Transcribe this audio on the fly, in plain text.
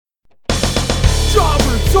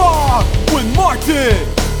Martin!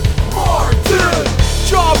 Martin!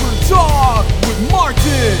 Jobber Talk with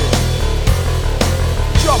Martin!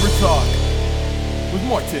 Jobber Talk with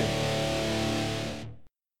Martin.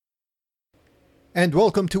 And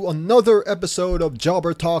welcome to another episode of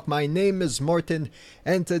Jobber Talk. My name is Martin,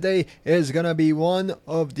 and today is gonna be one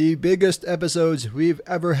of the biggest episodes we've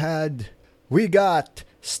ever had. We got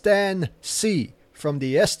Stan C from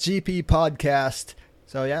the SGP podcast.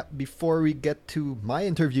 So yeah, before we get to my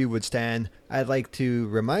interview with Stan, I'd like to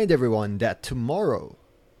remind everyone that tomorrow,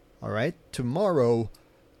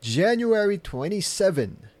 January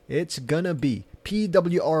 27, it's gonna be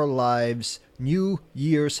PWR Live's New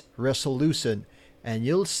Year's resolution. And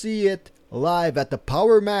you'll see it live at the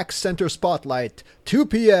Power Max Center Spotlight, 2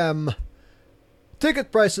 p.m.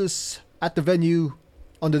 Ticket prices at the venue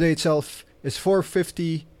on the day itself is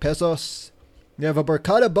 450 pesos. You have a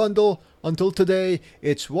Barkada bundle until today.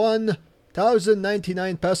 It's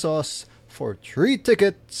 1,099 pesos for 3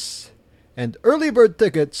 tickets. And early bird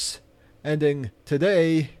tickets ending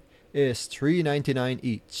today is 399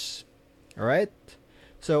 each. Alright?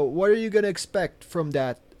 So what are you going to expect from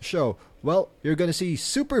that show? Well, you're going to see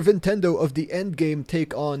Super Nintendo of the Endgame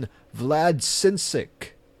take on Vlad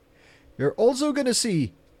Sinsik. You're also going to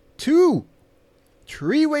see 2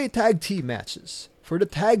 3-way tag team matches for the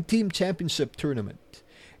Tag Team Championship Tournament.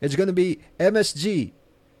 It's going to be MSG,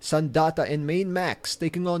 Sandata and Main Max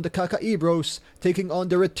taking on the Kakaibros, taking on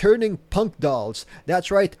the returning Punk Dolls. That's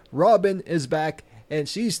right, Robin is back and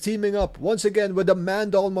she's teaming up once again with the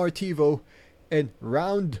Mandal Martivo in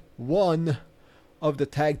round 1 of the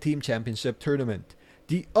Tag Team Championship Tournament.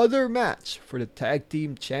 The other match for the Tag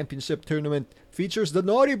Team Championship Tournament features the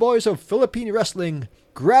Naughty Boys of Philippine Wrestling,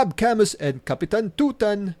 Grab Camus and Kapitan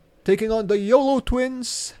Tutan, taking on the YOLO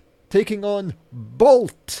Twins, taking on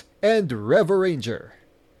Bolt and Revo Ranger.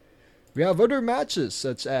 We have other matches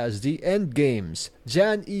such as the End Games,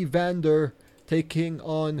 Jan Evander taking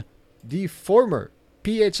on the former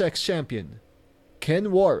PHX champion,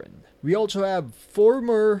 Ken Warren. We also have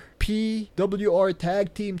former PWR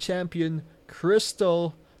Tag Team Champion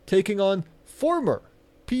Crystal taking on former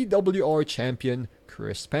PWR Champion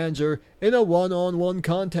Chris Panzer in a one-on-one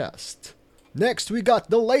contest. Next, we got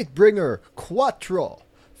the Lightbringer Quattro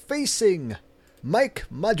facing Mike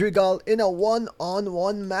Madrigal in a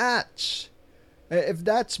one-on-one match. If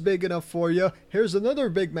that's big enough for you, here's another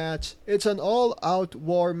big match. It's an all-out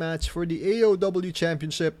war match for the AOW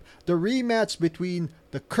Championship. The rematch between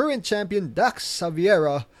the current champion Dax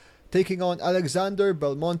Xaviera taking on Alexander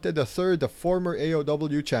Belmonte III, the former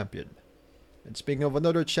AOW champion. And speaking of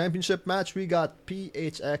another championship match, we got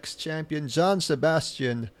PHX champion John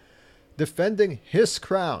Sebastian defending his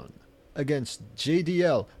crown against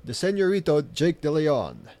JDL, the Señorito Jake De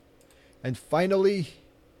Leon. And finally,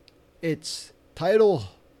 it's title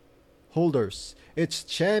holders. It's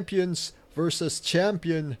champions versus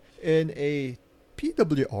champion in a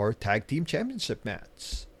PWR Tag Team Championship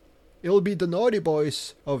match. It'll be the Naughty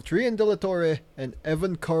Boys of Trian De La Torre and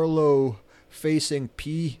Evan Carlo facing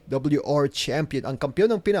PWR champion, ang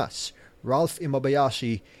kampiyon ng Pinas, Ralph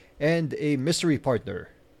Imabayashi, and a mystery partner.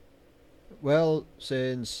 Well,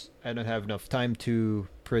 since I don't have enough time to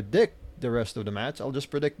predict the rest of the match, I'll just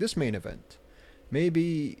predict this main event.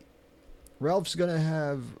 Maybe Ralph's gonna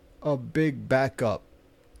have a big backup,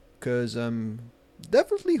 because I'm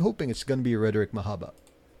definitely hoping it's gonna be Roderick Mahaba.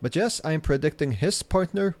 But yes, I'm predicting his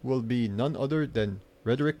partner will be none other than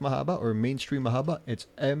Roderick Mahaba or Mainstream Mahaba. It's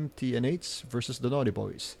MTNH versus the Naughty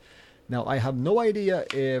Boys. Now, I have no idea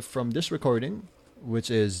if from this recording, which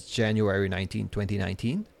is January 19,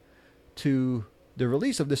 2019, to the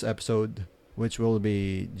release of this episode, which will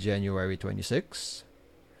be January 26,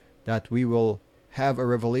 that we will have a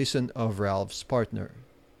revelation of Ralph's partner.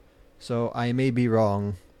 So I may be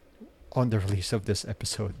wrong on the release of this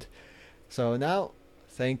episode. So now,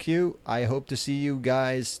 thank you. I hope to see you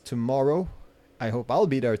guys tomorrow. I hope I'll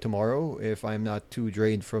be there tomorrow if I'm not too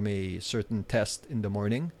drained from a certain test in the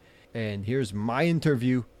morning. And here's my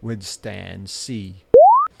interview with Stan C.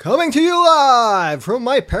 Coming to you live from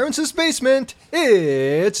my parents' basement,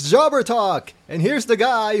 it's Jobber Talk. And here's the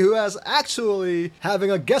guy who is actually having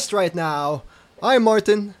a guest right now. I'm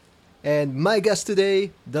Martin, and my guest today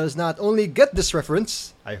does not only get this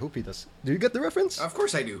reference, I hope he does. Do you get the reference? Of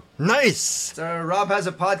course I do. Nice! So Rob has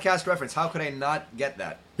a podcast reference. How could I not get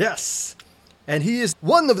that? Yes! And he is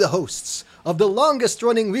one of the hosts of the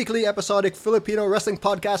longest-running weekly episodic Filipino wrestling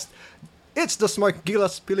podcast. It's the Smart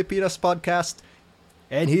Gilas Pilipinas podcast.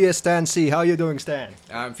 And he is Stan C. How you doing, Stan?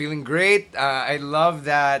 I'm feeling great. I love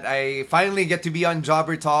that I finally get to be on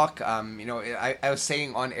Jobber Talk. I was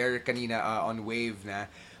saying on air kanina on Wave na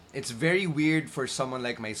it's very weird for someone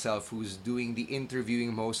like myself who's doing the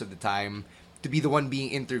interviewing most of the time to be the one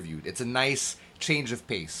being interviewed. It's a nice change of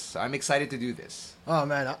pace. So I'm excited to do this. Oh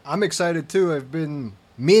man, I'm excited too. I've been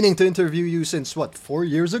meaning to interview you since what, 4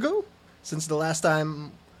 years ago? Since the last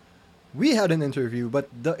time we had an interview, but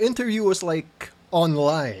the interview was like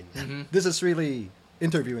online. This is really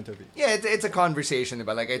interview. Yeah, it's a conversation,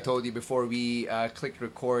 but like I told you before we clicked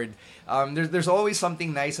record, there's always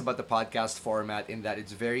something nice about the podcast format in that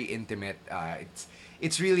it's very intimate.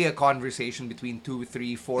 It's really a conversation between 2,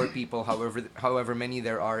 3, 4 people, however many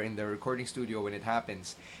there are in the recording studio when it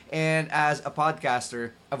happens. And as a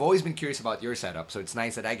podcaster, I've always been curious about your setup, so it's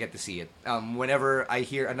nice that I get to see it. Whenever I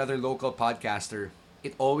hear another local podcaster,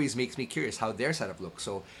 it always makes me curious how their setup looks.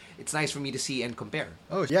 So it's nice for me to see and compare.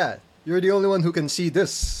 Oh yeah, you're the only one who can see this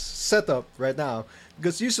setup right now.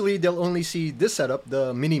 Because usually they'll only see this setup,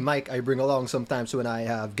 the mini mic I bring along sometimes when I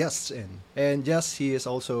have guests in. And yes, he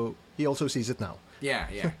also sees it now. Yeah.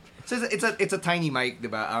 So it's a tiny mic,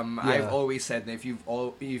 diba? I've always said that if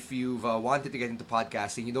you've wanted to get into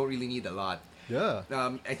podcasting, you don't really need a lot. Yeah.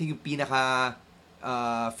 I think yung pinaka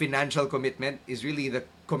financial commitment is really the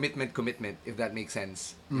commitment, if that makes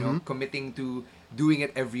sense. You know, committing to doing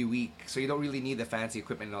it every week. So you don't really need the fancy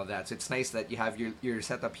equipment and all that. So it's nice that you have your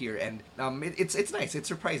setup here, and it's nice. It's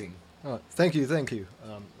surprising. Oh, thank you.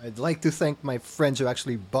 I'd like to thank my friends who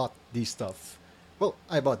actually bought these stuff. Well,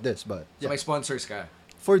 I bought this, but So my sponsors ka.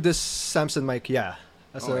 for this Samson mic, yeah,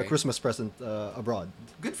 as a Okay. Christmas present abroad.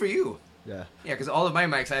 Good for you. Yeah. Yeah, because all of my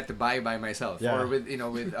mics I have to buy by myself, Yeah. or with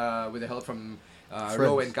the help from Friends.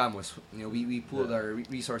 Ro and Camus. You know, we pooled our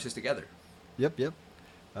resources together. Yep.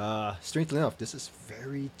 Strangely enough, this is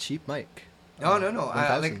very cheap mic. No.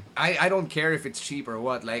 1,000. I don't care if it's cheap or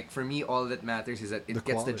what. Like for me, all that matters is that it The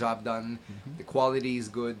gets the quality. job done. The quality is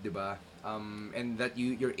good, diba? And that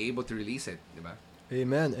you're able to release it, diba?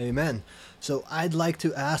 Amen. So I'd like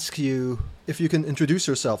to ask you if you can introduce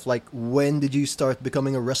yourself. Like, when did you start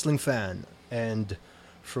becoming a wrestling fan? And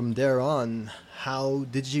from there on, how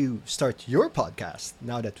did you start your podcast?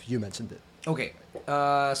 Now that you mentioned it. Okay,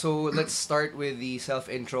 so let's start with the self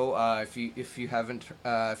intro.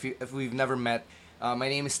 If we've never met, my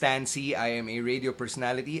name is Stan C. I am a radio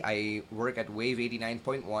personality. I work at Wave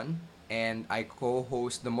 89.1, and I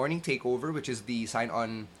co-host the Morning Takeover, which is the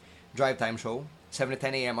sign-on drive time show, 7 to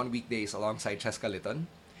 10 a.m. on weekdays alongside Cheska Litton.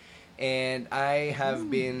 And I have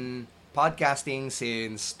been podcasting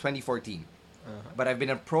since 2014. But I've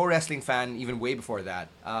been a pro wrestling fan even way before that.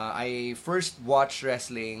 I first watched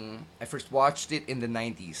wrestling. I first watched it in the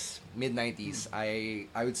 90s, mid 90s. I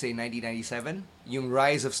would say 1997. Yung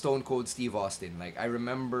rise of Stone Cold Steve Austin. Like I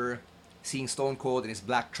remember seeing Stone Cold in his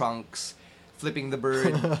black trunks, flipping the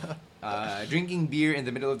bird, drinking beer in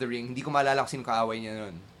the middle of the ring. Hindi ko maalala kung sino kaaway niya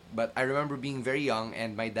nun. But I remember being very young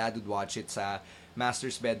and my dad would watch it sa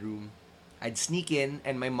master's bedroom. I'd sneak in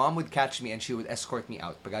and my mom would catch me and she would escort me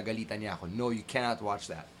out. Pagagalitan niya ako, no, you cannot watch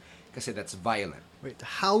that. Kasi that's violent. Wait,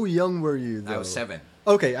 how young were you though? I was 7.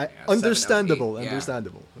 Okay, Yeah, understandable. 7 or 8, yeah.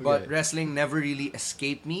 Understandable. But Okay. wrestling never really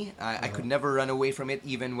escaped me. I could never run away from it,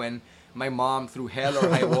 even when my mom, through hell or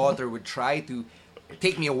high water, would try to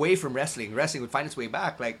take me away from wrestling. Wrestling would find its way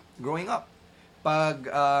back, like growing up. Pag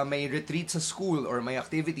may retreat sa school or may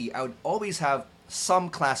activity, I would always have some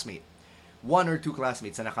classmate, 1 or 2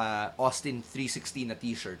 classmates na naka Austin 316 na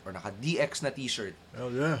t-shirt or naka DX na t-shirt. Oh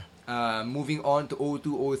yeah. Moving on to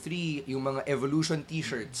 0203, yung mga Evolution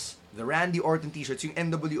t-shirts, the Randy Orton t-shirts, yung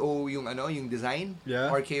NWO, yung design, Yeah.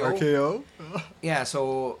 RKO. Yeah,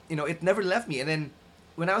 so, it never left me. And then,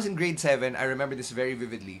 when I was in grade 7, I remember this very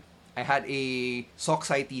vividly. I had a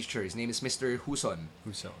Sockside teacher. His name is Mr. Huson.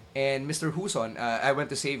 And Mr. Huson, I went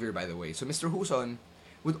to Xavier, by the way. So, Mr. Huson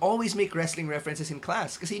would always make wrestling references in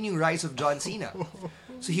class kasi yun yung rise of John Cena.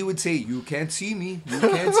 So, he would say, you can't see me.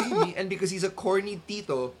 And because he's a corny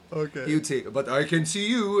tito, Okay. he would say, but I can see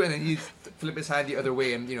you. And then he'd flip his hand the other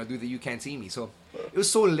way and, do the you can't see me. So, it was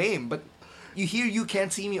so lame. But you hear you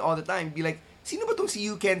can't see me all the time. Be like, sino ba tong si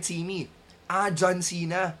you can't see me? John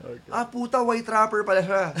Cena. Okay. Puta, white rapper pala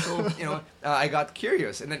siya. So, I got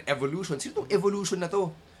curious. And then Evolution. Sino tong Evolution na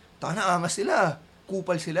to? Tana, angas sila.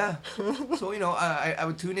 Kupal sila. So, I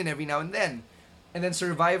would tune in every now and then. And then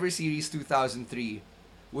Survivor Series 2003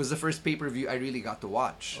 was the first pay-per-view I really got to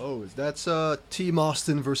watch. Oh, that's Team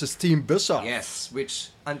Austin versus Team Bischoff. Yes,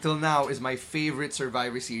 which until now is my favorite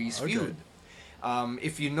Survivor Series Okay. feud.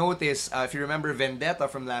 If you notice, if you remember Vendetta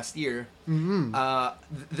from last year,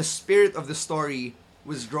 the spirit of the story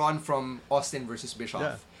was drawn from Austin versus Bischoff.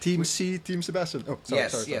 Yeah. Team C, Team Sebastian. Oh, sorry,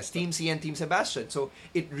 Yes, sorry. Team C and Team Sebastian. So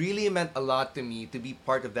it really meant a lot to me to be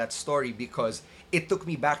part of that story because it took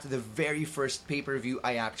me back to the very first pay-per-view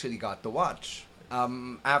I actually got to watch.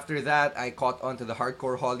 After that, I caught on to the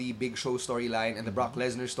Hardcore Holly Big Show storyline and the Brock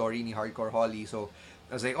Lesnar story ni Hardcore Holly. So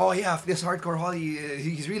I was like, oh yeah, this Hardcore Holly,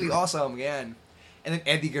 he's really awesome, again. And then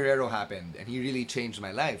Eddie Guerrero happened, and he really changed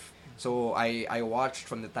my life. So I watched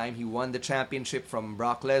from the time he won the championship from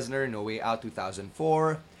Brock Lesnar, No Way Out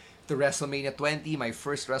 2004, to WrestleMania 20, my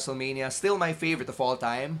first WrestleMania, still my favorite of all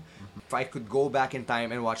time. If I could go back in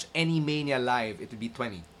time and watch any Mania live, it would be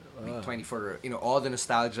 20. I mean, 20 for, all the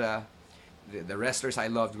nostalgia, the wrestlers I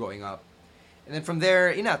loved growing up. And then from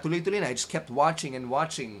there, tuloy-tuloy na. I just kept watching and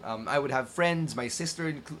watching. I would have friends, my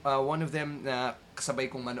sister, one of them, kasabay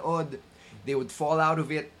kong manood. They would fall out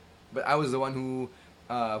of it, but I was the one who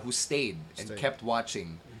stayed and kept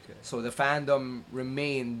watching. Okay. So the fandom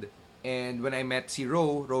remained. And when I met si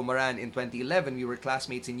Ro Moran in 2011, we were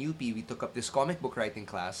classmates in UP. We took up this comic book writing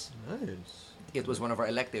class. Nice. It was one of our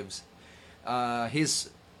electives.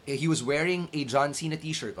 He was wearing a John Cena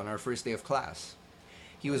t-shirt on our first day of class.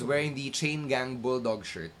 He was wearing the Chain Gang Bulldog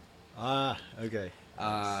shirt. Okay.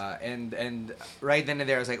 And right then and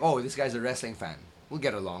there, I was like, oh, this guy's a wrestling fan. We'll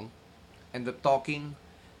get along. And the talking,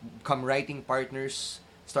 come writing partners,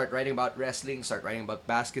 start writing about wrestling, start writing about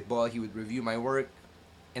basketball. He would review my work.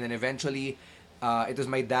 And then eventually, it was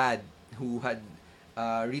my dad who had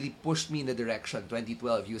really pushed me in the direction.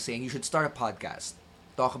 2012, he was saying, you should start a podcast.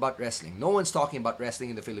 Talk about wrestling. No one's talking about wrestling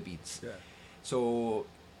in the Philippines. Yeah. So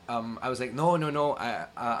I was like, no.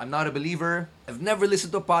 I'm not a believer. I've never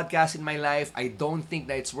listened to a podcast in my life. I don't think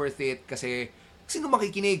that it's worth it. Kasi, sino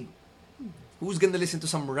makikinig? Who's gonna listen to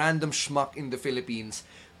some random schmuck in the Philippines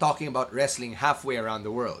talking about wrestling halfway around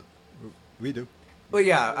the world? We do. But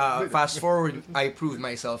yeah, fast forward, I proved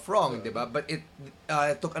myself wrong, diba? But it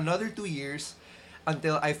took another 2 years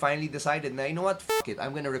until I finally decided na, you know what, fuck it,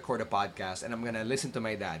 I'm gonna record a podcast and I'm gonna listen to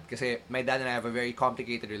my dad. Kasi my dad and I have a very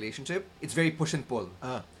complicated relationship. It's very push and pull.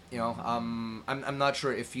 I'm not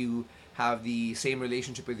sure if you have the same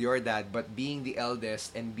relationship with your dad, but being the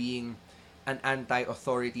eldest and being an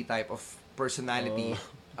anti-authority type of personality,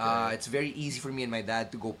 it's very easy for me and my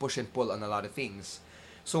dad to go push and pull on a lot of things.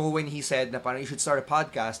 So when he said na parang you should start a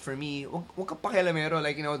podcast, for me, wag ka pakialamero,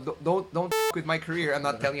 like, don't f- with my career. I'm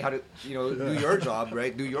not telling you how to, do your job,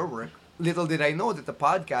 right? Do your work. Little did I know that the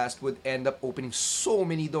podcast would end up opening so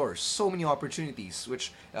many doors, so many opportunities,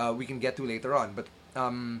 which we can get to later on. But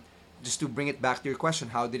just to bring it back to your question,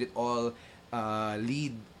 how did it all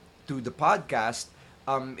lead to the podcast?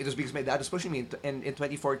 It was because my dad was pushing me. And in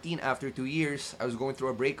 2014, after 2 years, I was going through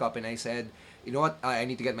a breakup, and I said, you know what? I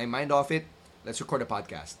need to get my mind off it. Let's record a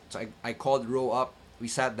podcast. So I called Ro up. We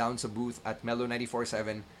sat down sa booth at Mellow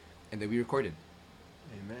 94.7, and then we recorded.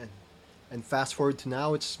 Amen. And fast forward to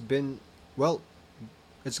now, it's been,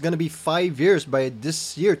 it's going to be 5 years by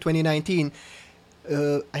this year, 2019.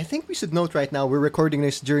 I think we should note right now, we're recording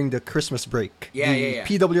this during the Christmas break. Yeah.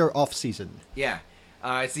 PWR off season. Yeah.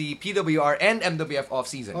 It's the PWR and MWF off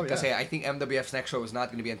season. Oh, yeah. Kasi I think MWF's next show is not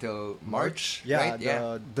going to be until March. Yeah,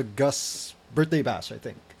 right? the Gus birthday bash, I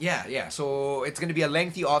think. Yeah. So it's going to be a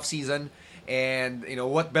lengthy off season. And,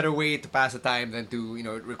 what better way to pass the time than to,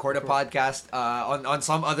 record a podcast on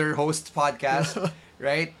some other host's podcast,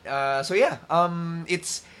 right?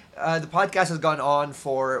 It's the podcast has gone on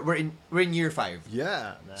for we're in year 5.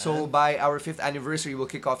 Yeah, man. So by our 5th anniversary, we'll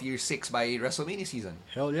kick off year 6 by WrestleMania season.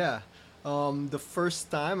 Hell yeah. The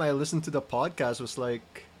first time I listened to the podcast was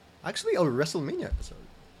actually a WrestleMania episode.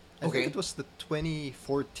 I think it was the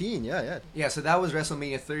 2014. Yeah. Yeah, so that was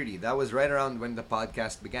WrestleMania 30. That was right around when the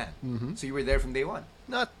podcast began. Mm-hmm. So you were there from day one.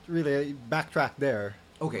 Not really. Backtrack there.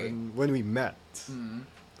 Okay. When we met. Mm-hmm.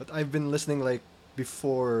 But I've been listening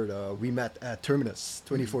before we met at Terminus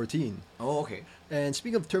 2014. Oh, okay. And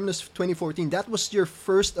speaking of Terminus 2014, that was your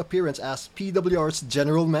first appearance as PWR's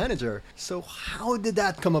general manager. So how did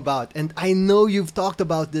that come about? And I know you've talked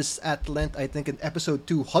about this at length, I think, in episode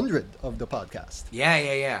 200 of the podcast.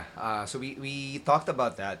 Yeah. So we talked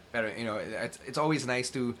about that. But, it's always nice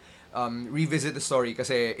to revisit the story because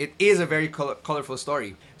it is a very colorful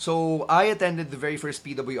story. So I attended the very first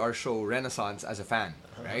PWR show, Renaissance, as a fan,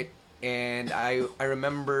 right? And I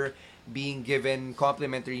remember being given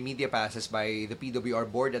complimentary media passes by the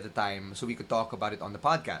PWR board at the time so we could talk about it on the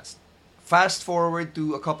podcast. Fast forward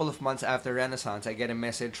to a couple of months after Renaissance, I get a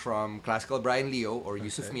message from Classical Brian Leo, or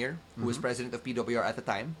Yusuf Mir, who was president of PWR at the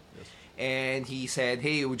time. Yes. And he said,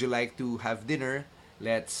 hey, would you like to have dinner?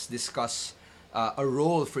 Let's discuss a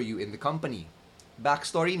role for you in the company.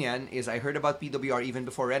 Backstory niyan is I heard about PWR even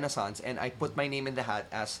before Renaissance, and I put my name in the hat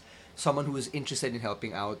as someone who is interested in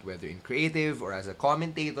helping out, whether in creative or as a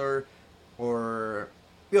commentator or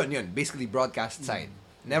basically broadcast side.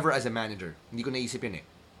 Never as a manager. Hindi ko naisip yun eh.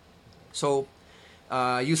 So,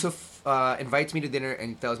 Yusuf invites me to dinner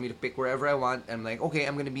and tells me to pick wherever I want. I'm like, okay,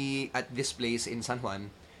 I'm gonna be at this place in San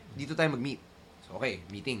Juan. Dito tayo mag-meet. So, okay,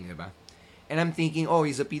 meeting, di ba? And I'm thinking, oh,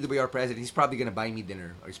 he's a PWR president. He's probably gonna buy me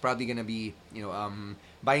dinner. Or he's probably gonna be,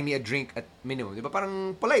 buying me a drink at minimum. Di ba?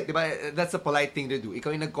 Parang polite, di ba? That's a polite thing to do.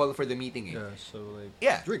 Ikaw yung nag-call for the meeting eh. Yeah, so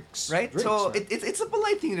like Drinks. Right? Drinks, so, right? it's a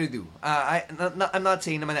polite thing to do. I'm not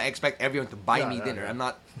saying naman I expect everyone to buy me dinner. Yeah. I'm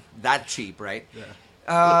not that cheap, right?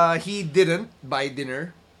 Yeah. He didn't buy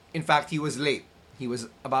dinner. In fact, he was late. He was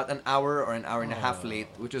about an hour or an hour and a half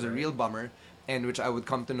late, which was a real bummer, and which I would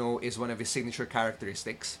come to know is one of his signature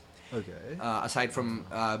characteristics. Okay. Aside from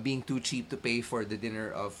being too cheap to pay for the dinner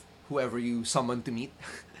of whoever you summon to meet.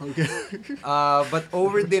 Okay. But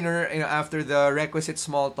over dinner, after the requisite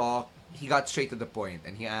small talk, he got straight to the point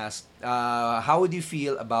and he asked, how would you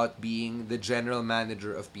feel about being the general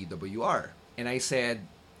manager of PWR? And I said,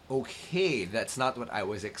 okay, that's not what I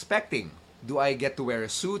was expecting. Do I get to wear a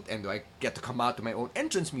suit and do I get to come out to my own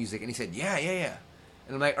entrance music? And he said, yeah.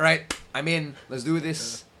 And I'm like, all right, I'm in. Let's do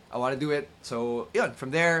this. I want to do it. So,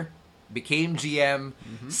 from there, became GM.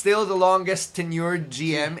 Still the longest tenured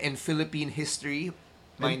GM in Philippine history,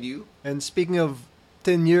 mind you. And speaking of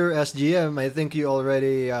tenure as GM, I think you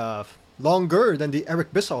already longer than the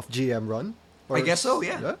Eric Bischoff GM run. I guess so,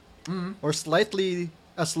 yeah. Or slightly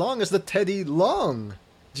as long as the Teddy Long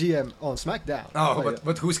GM on SmackDown. Oh,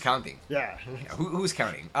 but who's counting? Yeah. Yeah, who's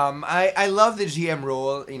counting? I love the GM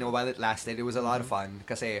role, while it lasted. It was a lot of fun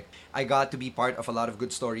kasi I got to be part of a lot of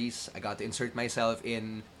good stories. I got to insert myself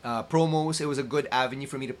in promos. It was a good avenue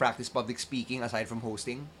for me to practice public speaking aside from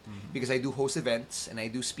hosting because I do host events and I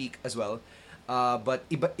do speak as well. But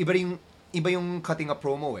iba yung cutting a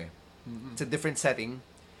promo eh. It's a different setting.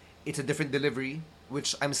 It's a different delivery,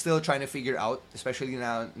 which I'm still trying to figure out, especially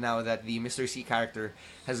now that the Mr. C character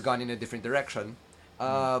has gone in a different direction.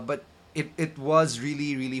 But it was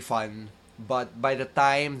really, really fun. But by the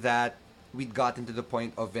time that we'd gotten to the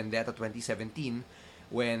point of Vendetta 2017,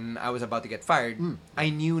 when I was about to get fired, I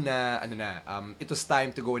knew it was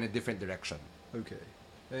time to go in a different direction. Okay.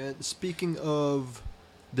 And speaking of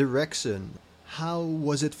direction, how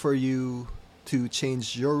was it for you to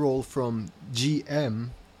change your role from GM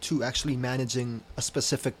to actually managing a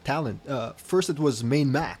specific talent? First it was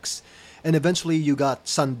Main Max, and eventually you got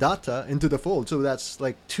Sandata into the fold. So that's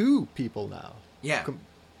like two people now. Yeah.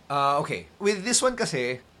 Okay. With this one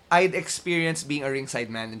kasi, I'd experienced being a ringside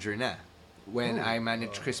manager na when I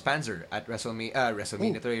managed Chris Panzer at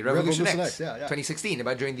WrestleMania Revolution X, 2016,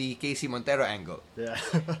 about during the Casey Montero angle. Yeah.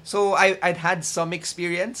 So I'd had some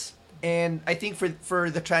experience, and I think for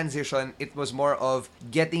the transition, it was more of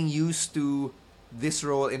getting used to this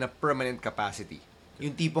role in a permanent capacity.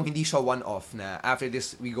 Yung tipong hindi siya one-off na after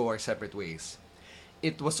this, we go our separate ways.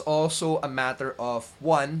 It was also a matter of,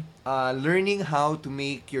 one, learning how to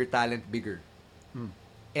make your talent bigger.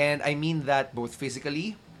 And I mean that both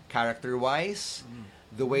physically, character-wise,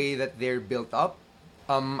 the way that they're built up.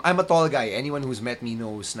 I'm a tall guy. Anyone who's met me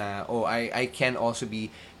knows na, I can also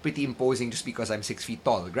be pretty imposing just because I'm 6 feet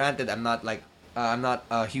tall. Granted, I'm not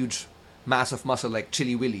a huge mass of muscle like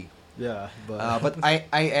Chili Willy. Yeah, but I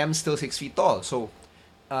am still 6 feet tall. So,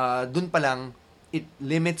 dun pa lang, it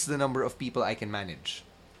limits the number of people I can manage.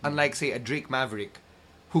 Unlike, say, a Drake Maverick,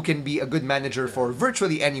 who can be a good manager for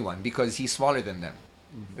virtually anyone because he's smaller than them.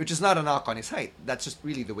 Which is not a knock on his height. That's just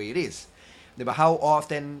really the way it is. Diba? How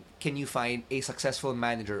often can you find a successful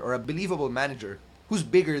manager or a believable manager who's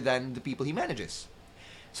bigger than the people he manages?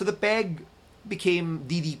 So the peg became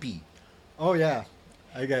DDP. Oh yeah,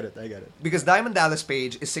 I get it. Because Diamond Dallas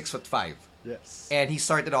Page is 6'5". Yes. And he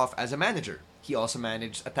started off as a manager. He also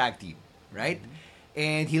managed a tag team, right?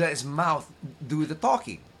 And he let his mouth do the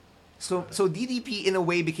talking. So DDP in a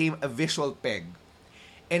way became a visual peg.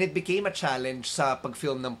 And it became a challenge sa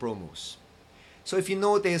pag-film ng promos. So if you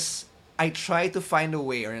notice, I try to find a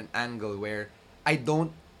way or an angle where I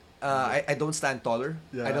don't stand taller.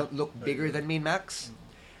 Yeah. I don't look bigger than Main Max.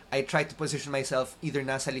 I try to position myself either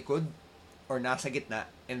nasa likod or nasa gitna,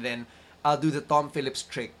 and then I'll do the Tom Phillips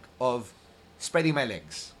trick of spreading my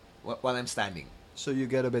legs while I'm standing. So you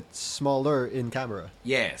get a bit smaller in camera.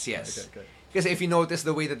 Yes. Okay. Kasi if you notice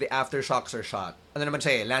the way that the aftershocks are shot, ano naman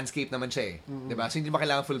siya eh, landscape naman siya eh. Diba? So hindi mo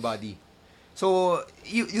kailangan full body. So,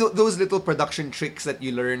 you those little production tricks that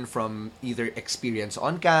you learn from either experience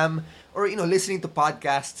on cam or, listening to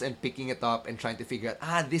podcasts and picking it up and trying to figure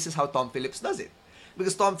out, this is how Tom Phillips does it.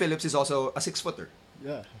 Because Tom Phillips is also a 6-footer.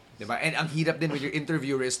 Yeah. Diba? And ang hirap din when your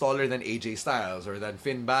interviewer is taller than AJ Styles or than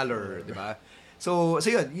Finn Balor, diba? So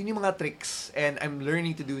yun yung mga tricks, and I'm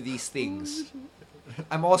learning to do these things.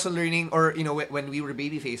 I'm also learning, or when we were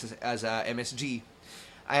babyface as MSG,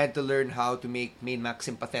 I had to learn how to make Main Max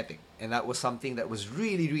sympathetic, and that was something that was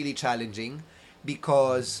really, really challenging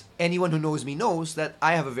because anyone who knows me knows that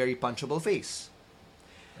I have a very punchable face.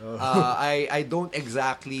 I don't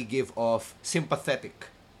exactly give off sympathetic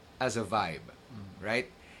as a vibe, right?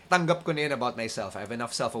 Tanggap ko na yun about myself. I have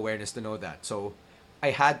enough self-awareness to know that. So,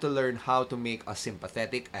 I had to learn how to make us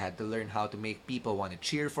sympathetic. I had to learn how to make people want to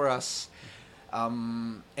cheer for us.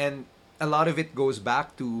 And a lot of it goes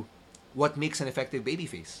back to what makes an effective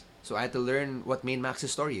babyface. So, I had to learn what Main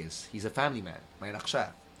Max's story is. He's a family man. May anak siya.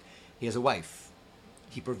 He has a wife.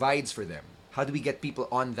 He provides for them. How do we get people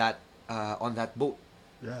on that boat?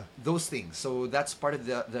 Yeah. Those things. So that's part of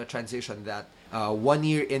the transition that 1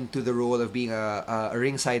 year into the role of being a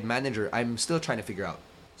ringside manager, I'm still trying to figure out.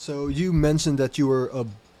 So you mentioned that you were a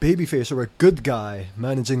babyface or a good guy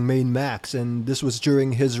managing Main Max, and this was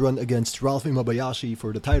during his run against Ralph Imabayashi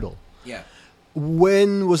for the title. Yeah.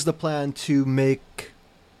 When was the plan to make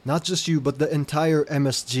not just you but the entire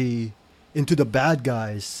MSG into the bad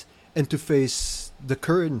guys and to face the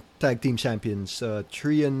current tag team champions,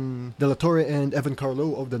 Trian De La Torre and Evan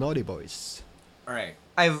Carlo of the Naughty Boys? Alright.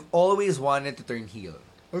 I've always wanted to turn heel.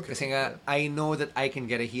 Okay. Kasi nga, I know that I can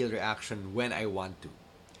get a heel reaction when I want to.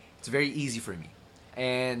 It's very easy for me.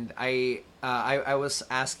 And I was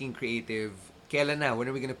asking creative, kailan na? When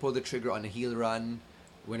are we gonna pull the trigger on a heel run?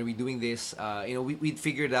 When are we doing this? We'd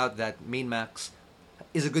figured out that Main Max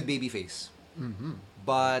is a good babyface. Mm-hmm.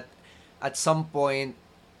 But at some point,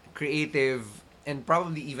 creative and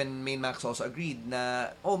probably even Main Max also agreed na,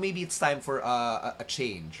 maybe it's time for a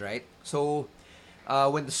change, right? So,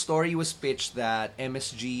 when the story was pitched that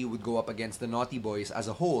MSG would go up against the Naughty Boys as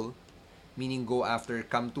a whole, meaning go after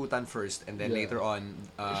Kamtutan first and then later on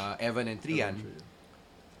Evan and Trian,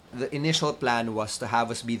 the initial plan was to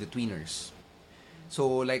have us be the tweeners. So,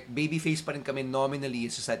 like, babyface pa rin kami nominally,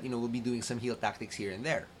 it's just that, we'll be doing some heel tactics here and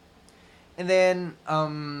there. And then,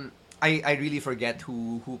 I really forget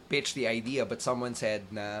who pitched the idea, but someone said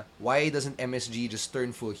na, why doesn't MSG just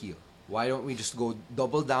turn full heel? Why don't we just go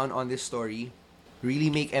double down on this story, really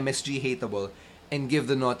make MSG hateable, and give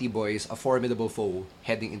the Naughty Boys a formidable foe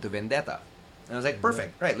heading into Vendetta? And I was like,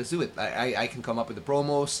 perfect, right, let's do it. I can come up with the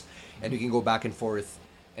promos, and we can go back and forth,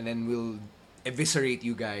 and then we'll eviscerate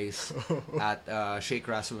you guys at Shake,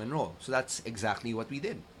 Rattle, and Roll. So that's exactly what we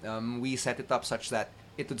did. We set it up such that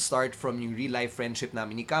it would start from yung real-life friendship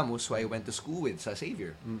namin ni Camus, who I went to school with sa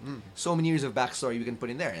Xavier. Mm-hmm. So many years of backstory we can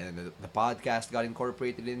put in there. And then the podcast got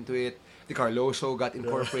incorporated into it. The Carlo Show got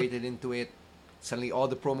incorporated into it. Suddenly all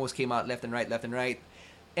the promos came out left and right.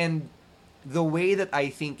 And the way that I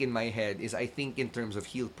think in my head is I think in terms of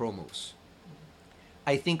heel promos.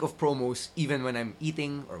 I think of promos even when I'm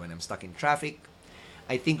eating or when I'm stuck in traffic.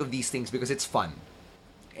 I think of these things because it's fun.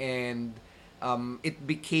 And it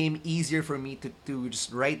became easier for me to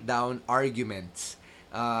just write down arguments.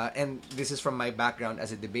 And this is from my background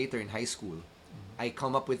as a debater in high school. I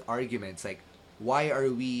come up with arguments like, why are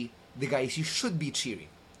we the guys you should be cheering?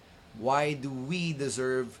 Why do we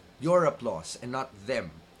deserve your applause and not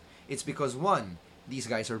them? It's because 1, these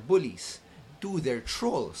guys are bullies. 2, they're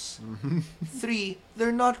trolls. 3,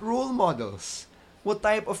 they're not role models. What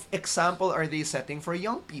type of example are they setting for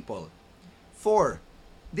young people? 4,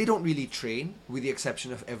 they don't really train, with the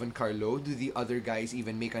exception of Evan Carlo. Do the other guys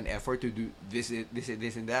even make an effort to do this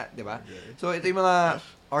and that, diba? Okay. So ito yung mga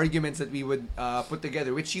arguments that we would put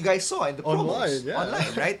together, which you guys saw in the promos.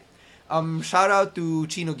 Online, right? Shout out to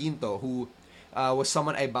Chino Ginto, who was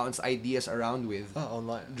someone I bounced ideas around with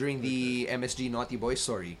online during the MSG Naughty Boy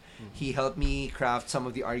story. He helped me craft some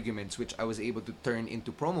of the arguments, which I was able to turn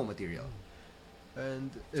into promo material.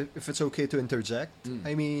 And if it's okay to interject,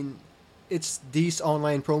 I mean, it's these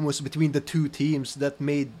online promos between the two teams that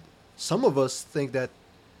made some of us think that,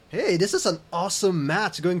 hey, this is an awesome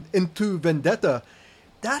match going into Vendetta.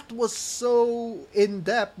 That was so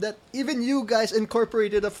in-depth that even you guys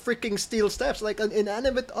incorporated a freaking steel steps, like an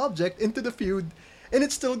inanimate object, into the feud, and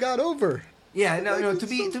it still got over. Yeah, no, to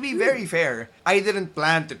be very fair, I didn't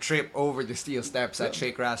plan to trip over the steel steps at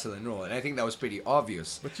Shake, Rattle, and Roll, and I think that was pretty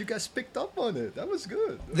obvious. But you guys picked up on it. That was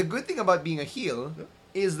good. The good thing about being a heel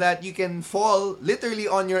is that you can fall literally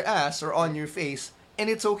on your ass or on your face, and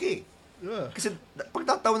it's okay. Yeah. Kasi pag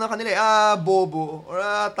tatawanan ka nila, bobo, or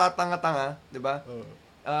tatanga-tanga, di ba?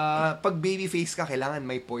 Pag babyface ka, kailangan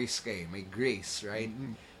may poise ka may grace, right?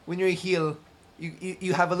 Mm-hmm. When you're a heel,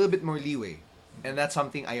 you have a little bit more leeway. And that's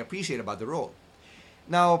something I appreciate about the role.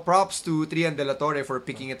 Now, props to Trian De La Torre for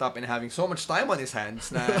picking it up and having so much time on his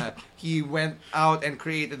hands na he went out and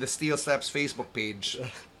created the Steel Steps Facebook page.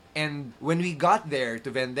 And when we got there to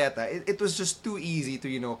Vendetta, it was just too easy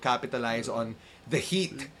to, capitalize on the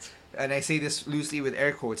heat. And I say this loosely with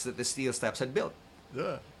air quotes that the Steel Steps had built.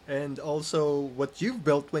 Yeah. And also what you've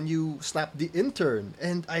built when you slapped the intern.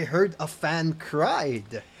 And I heard a fan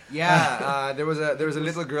cried. Yeah, there was a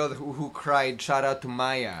little girl who cried. Shout out to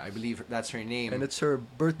Maya, I believe that's her name. And it's her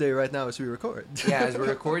birthday right now as we record. Yeah, as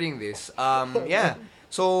we're recording this. Yeah.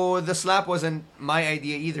 So the slap wasn't my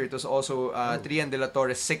idea either. It was also Trian de la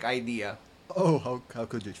Torre's sick idea. Oh, how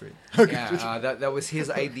could you trade? Yeah, that was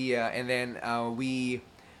his idea, and then we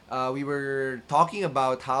were talking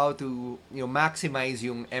about how to maximize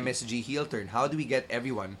yung MSG heel turn. How do we get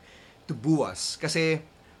everyone to boo us? Kasi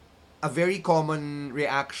a very common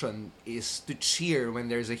reaction is to cheer when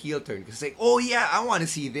there's a heel turn. Because like, oh yeah, I want to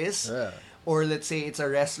see this. Yeah. Or let's say it's a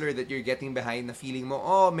wrestler that you're getting behind na feeling mo,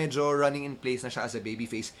 oh, medyo running in place na siya as a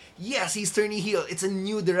babyface. Yes, he's turning heel. It's a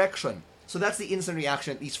new direction. So that's the instant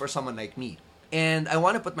reaction, at least for someone like me. And I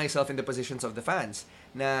want to put myself in the positions of the fans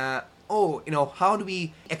na, oh, how do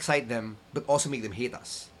we excite them but also make them hate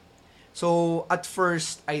us? So at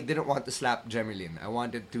first, I didn't want to slap Gemerlin. I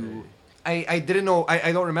wanted to... I didn't know,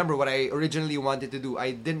 I don't remember what I originally wanted to do.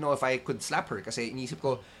 I didn't know if I could slap her kasi inisip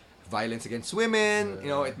ko, violence against women,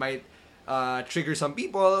 it might trigger some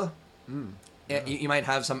people. You might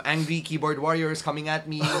have some angry keyboard warriors coming at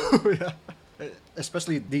me. Yeah.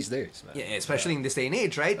 Especially these days, man. Yeah, especially in this day and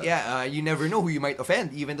age, right? Yeah, you never know who you might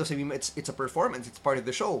offend, even though it's a performance, it's part of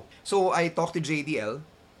the show. So I talked to JDL,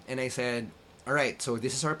 and I said, all right, so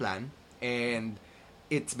this is our plan, and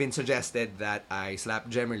it's been suggested that I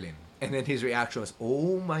slap Gemerlin. And then his reaction was,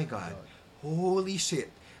 oh my God, holy shit,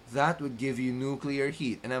 that would give you nuclear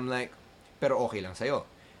heat. And I'm like, pero okay lang sa'yo.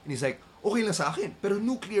 And he's like, okay lang sa akin, pero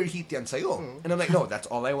nuclear heat yan sa'yo. And I'm like, no, that's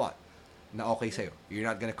all I want. Na okay sa'yo. You're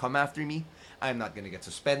not gonna come after me. I'm not gonna get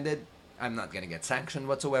suspended. I'm not gonna get sanctioned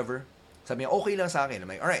whatsoever. Sabi niya, okay lang sa akin. I'm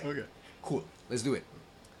like, alright, Okay. cool, let's do it.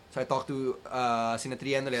 So I talked to sina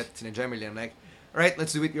Trian ulit, sina Gemerlin. I'm like, alright,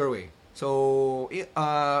 let's do it your way. So,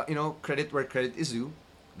 credit where credit is due.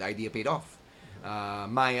 The idea paid off.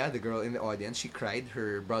 Maya, the girl in the audience, she cried.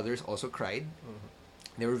 Her brothers also cried.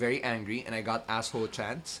 They were very angry, and I got asshole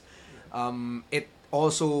chants. It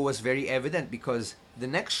also was very evident because the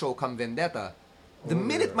next show, come Vendetta, the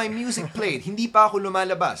minute my music played, hindi pa ako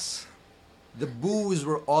lumalabas. The boos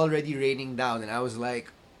were already raining down, and I was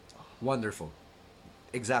like, wonderful.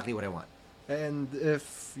 Exactly what I want. And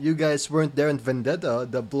if you guys weren't there in Vendetta,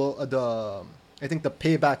 I think the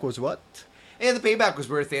payback was what? And the payback was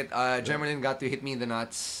worth it. Gemerlin got to hit me in the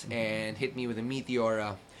nuts and hit me with a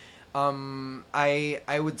Meteora.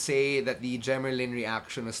 I would say that the Gemerlin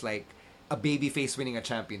reaction was like a babyface winning a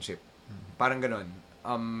championship. Parang ganon.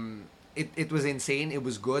 It was insane. It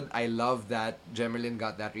was good. I love that Gemerlin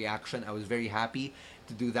got that reaction. I was very happy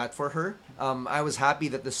to do that for her. I was happy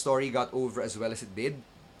that the story got over as well as it did.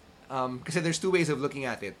 Because there's two ways of looking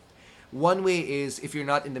at it. One way is if you're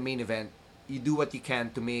not in the main event, you do what you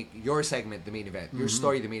can to make your segment the main event, your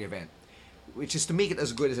story the main event, which is to make it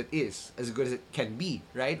as good as it is, as good as it can be,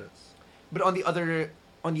 right? Yes. But on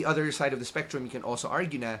the other side of the spectrum, you can also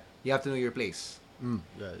argue na you have to know your place.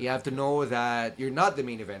 Yeah. You have to know that you're not the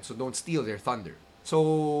main event, so don't steal their thunder.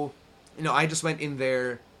 So, I just went in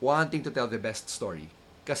there wanting to tell the best story.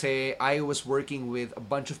 Kasi I was working with a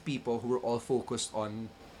bunch of people who were all focused on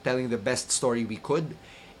telling the best story we could.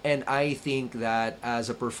 And I think that as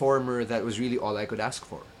a performer, that was really all I could ask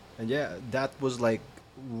for. And yeah, that was like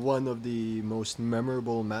one of the most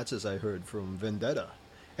memorable matches I heard from Vendetta.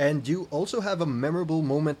 And you also have a memorable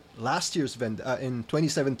moment last year's in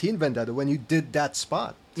 2017 Vendetta when you did that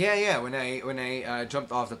spot. Yeah. When I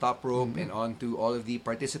jumped off the top rope and onto all of the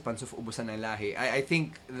participants of Ubusan ng Lahi, I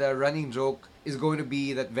think the running joke is going to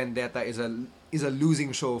be that Vendetta is a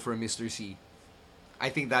losing show for Mr. C. I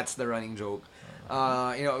think that's the running joke.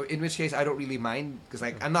 In which case I don't really mind because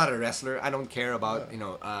I'm not a wrestler. I don't care about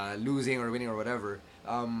losing or winning or whatever.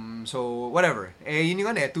 So whatever. Yun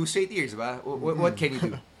yung 2 straight years, ba? What can you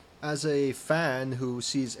do? As a fan who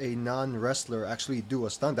sees a non-wrestler actually do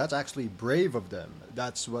a stunt, that's actually brave of them.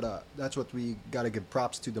 That's what we gotta give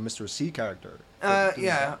props to the Mr. C character.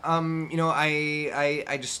 Yeah.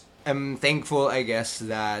 I just am thankful, I guess,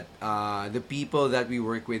 that the people that we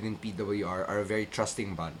work with in PWR are a very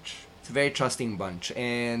trusting bunch. It's a very trusting bunch,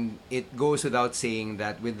 and it goes without saying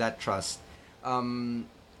that with that trust,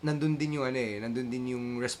 nandun din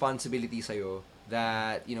yung responsibility sa'yo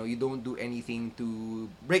that you don't do anything to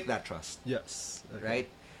break that trust. Yes. Okay.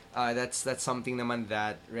 Right? That's something naman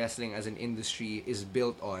that wrestling as an industry is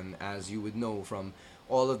built on, as you would know from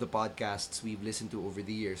all of the podcasts we've listened to over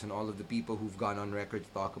the years and all of the people who've gone on record to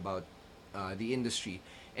talk about the industry.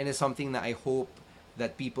 and it's something that I hope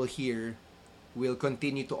that people here will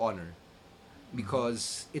continue to honor,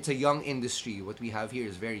 because it's a young industry. What we have here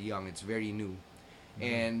is very young. It's very new,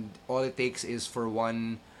 and all it takes is for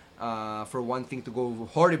one thing to go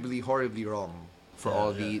horribly wrong for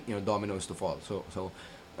all the dominoes to fall. So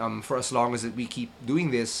for as long as we keep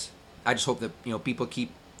doing this, I just hope that people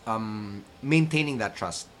keep maintaining that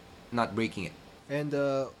trust, not breaking it. And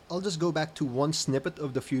I'll just go back to one snippet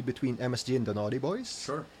of the feud between MSG and the Naughty Boys.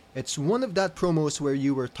 Sure. It's one of that promos where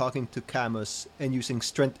you were talking to Camus and using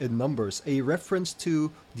strength in numbers, a reference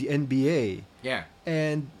to the NBA. Yeah.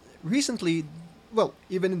 And recently, well,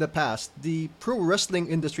 even in the past, the pro wrestling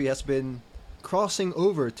industry has been crossing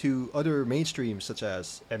over to other mainstreams such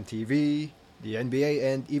as MTV, the NBA,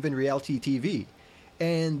 and even reality TV.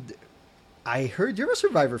 And I heard you're a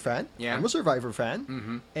Survivor fan. Yeah. I'm a Survivor fan.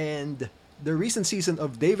 Mm-hmm. And the recent season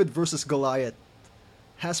of David versus Goliath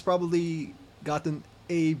has probably gotten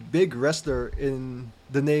a big wrestler in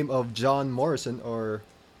the name of John Morrison, or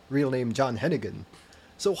real name John Hennigan.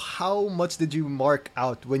 So how much did you mark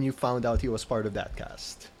out when you found out he was part of that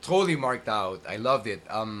cast? Totally marked out. I loved it.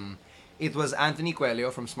 It was Anthony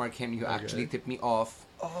Coelho from Smart Henry who actually tipped me off.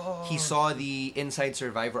 Oh, He saw the Inside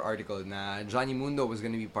Survivor article na Johnny Mundo was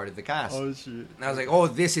going to be part of the cast. oh shit. And I was like, oh,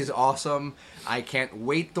 this is awesome. I can't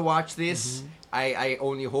wait to watch this. I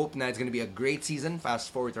only hope that it's going to be a great season.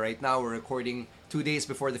 Fast forward to right now. We're recording 2 days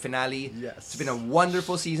before the finale. Yes. It's been a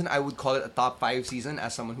wonderful season. I would call it a top 5 season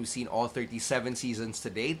as someone who's seen all 37 seasons to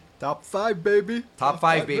date. Top 5, baby. Top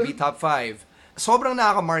 5, baby. Top 5. Sobrang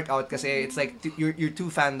nakaka-mark out kasi it's like your two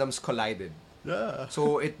fandoms collided. Yeah.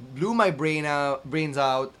 So it blew my brains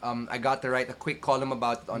out. I got to write a quick column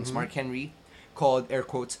about it on Smart Henry called, air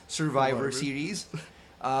quotes, Survivor Series.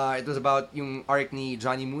 It was about yung arc ni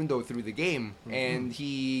Johnny Mundo through the game, and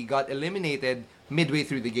he got eliminated midway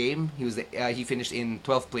through the game. He finished in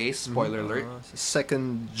 12th place. Spoiler alert.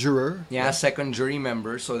 Second juror. Yeah, second jury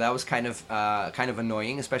member. So that was kind of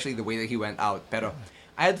annoying, especially the way that he went out. Pero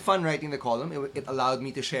I had fun writing the column. It allowed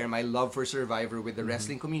me to share my love for Survivor with the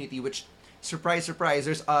wrestling community, which, surprise, surprise,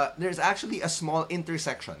 there's actually a small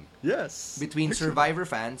intersection Yes. between Survivor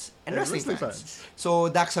fans and wrestling fans. So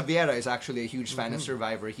Dax Xaviera is actually a huge fan of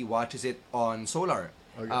Survivor. He watches it on Solar,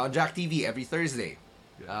 on Jack TV every Thursday.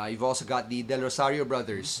 You've also got the Del Rosario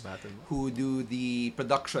brothers, who do the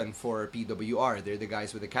production for PWR. They're the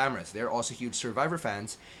guys with the cameras. They're also huge Survivor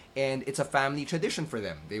fans, and it's a family tradition for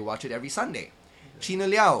them. They watch it every Sunday. Chino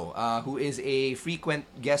Liao, who is a frequent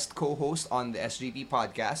guest co-host on the SGP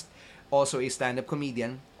podcast, also a stand-up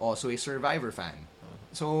comedian, also a Survivor fan.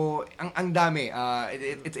 So, ang dami.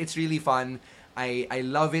 It's really fun. I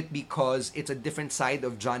love it because it's a different side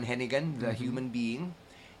of John Hennigan, the human being.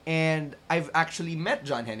 And I've actually met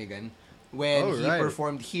John Hennigan when he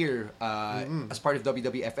performed here as part of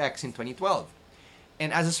WWFX in 2012.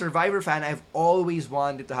 And as a Survivor fan, I've always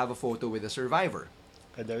wanted to have a photo with a Survivor.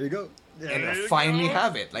 And there you go. And I finally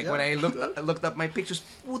have it. Like when I looked up my pictures,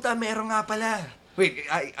 puta, meron nga pala. Wait,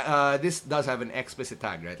 this does have an explicit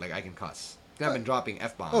tag, right? Like I can cuss. I've been dropping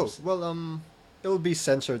F-bombs. Oh, well, it will be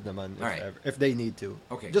censored naman if, Alright. if they need to.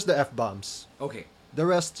 Okay. Just the F-bombs. Okay. The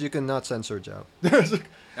rest you cannot censor, Joe.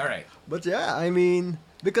 All right. But yeah, I mean,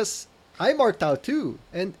 because I marked out too.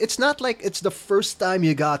 And it's not like it's the first time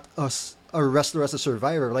you got a wrestler as a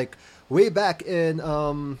survivor. Like, way back in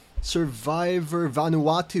Survivor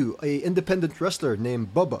Vanuatu, a independent wrestler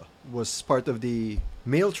named Bubba was part of the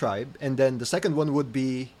male tribe. And then the second one would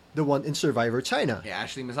be the one in Survivor China. Yeah,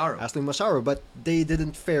 Ashley Mazzaro. Ashley Massaro. But they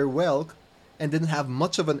didn't fare well and didn't have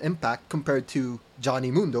much of an impact compared to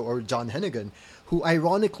Johnny Mundo or John Hennigan, who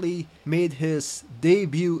ironically made his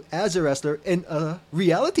debut as a wrestler in a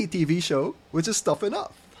reality TV show, which is tough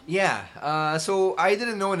enough. Yeah. So I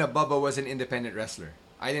didn't know na Bubba was an independent wrestler.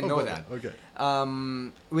 I didn't know that. Okay.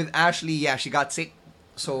 With Ashley, yeah, she got sick.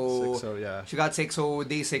 So, yeah. she got sick, so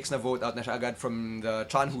day 6 na vote out na siya agad from the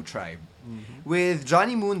Chanhu tribe. With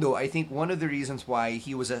Johnny Mundo, I think one of the reasons why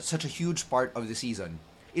he was such a huge part of the season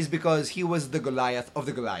is because he was the Goliath of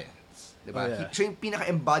the Goliaths. Diba? Oh, yeah. Siya yung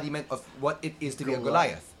pinaka-embodiment of what it is to be a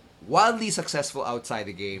Goliath. Wildly successful outside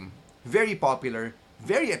the game, very popular,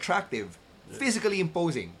 very attractive, physically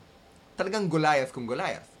imposing. Talagang Goliath kung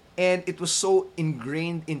Goliath. And it was so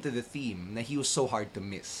ingrained into the theme na he was so hard to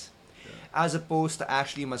miss. As opposed to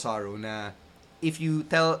Ashley Massaro na if you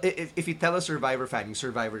tell a Survivor fan, yung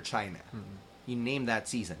Survivor China, you name that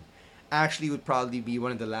season, Ashley would probably be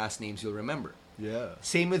one of the last names you'll remember. Yeah.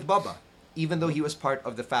 Same with Bubba. Even though he was part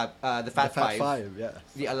of the Fat Five, yeah.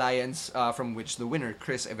 the alliance from which the winner,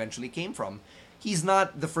 Chris, eventually came from, he's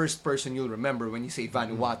not the first person you'll remember when you say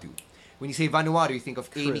Vanuatu. When you say Vanuatu, you think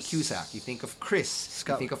of Amy Chris. Cusack, you think of Chris,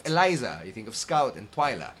 Scout. you think of Eliza, you think of Scout and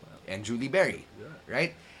Twyla and Julie Berry,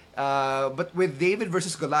 right? But with David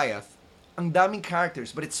versus Goliath, ang daming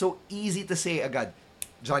characters, but it's so easy to say agad,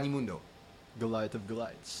 Johnny Mundo. Goliath of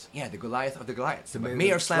Goliaths. Yeah, the Goliath of the Goliaths. The Mayor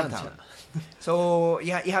Mayor of of Slamtown. So,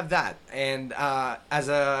 yeah, you have that. And as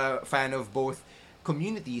a fan of both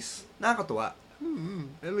communities, nakakatuwa.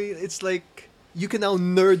 I mean, it's like you can now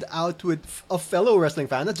nerd out with a fellow wrestling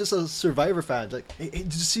fan, not just a Survivor fan. Like, hey,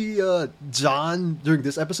 did you see John during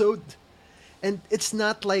this episode? And it's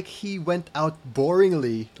not like he went out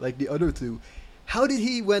boringly like the other two. How did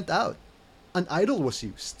he went out? An idol was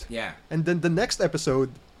used. Yeah. And then the next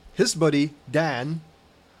episode, his buddy, Dan,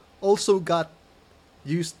 also got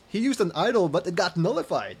used. He used an idol, but it got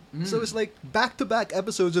nullified. So it's like back-to-back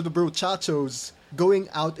episodes of the Brochachos going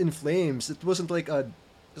out in flames. It wasn't like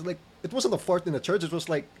it wasn't a fart in a church. It was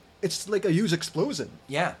like, it's like a huge explosion.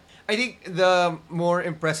 Yeah. I think the more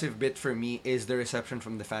impressive bit for me is the reception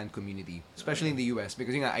from the fan community, especially in the US,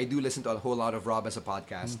 because I do listen to a whole lot of Rob as a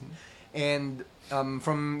podcast. And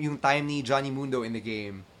from yung time ni Johnny Mundo in the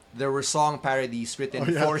game, there were song parodies written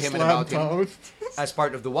for him and about him as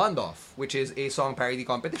part of the Wandoff, which is a song parody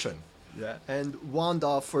competition. Yeah, and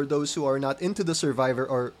Wandoff, for those who are not into the Survivor,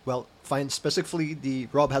 or, well, find specifically the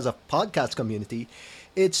Rob Has a Podcast community,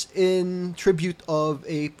 it's in tribute of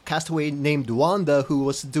a castaway named Wanda who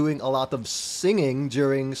was doing a lot of singing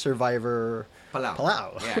during Survivor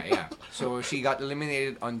Palau. Yeah. So she got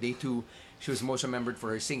eliminated on day 2. She was most remembered for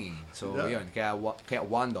her singing. So, yun, kaya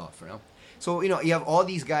Wandoff, you know? So, you have all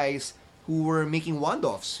these guys who were making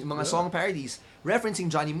Wandoffs, yung mga song parodies, referencing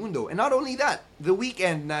Johnny Mundo. And not only that, the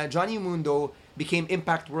weekend Johnny Mundo became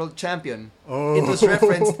Impact World Champion, it was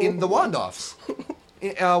referenced in the Wandoffs.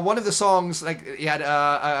 One of the songs, like, he had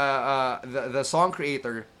the song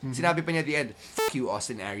creator, sinabi pa niya at the end, "Fuck you,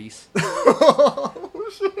 Austin Aries."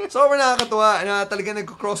 Sobrang nakakatuwa na talaga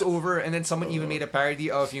nagko-crossover, and then someone even made a parody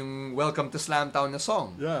of yung Welcome to Slamtown na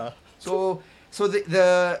song. Yeah. So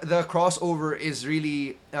the crossover is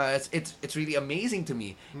really it's really amazing to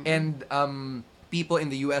me. And people in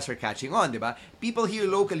the US are catching on, diba? People here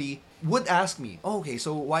locally would ask me, okay,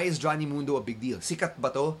 so why is Johnny Mundo a big deal? Sikat ba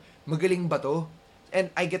to? Magaling ba to? And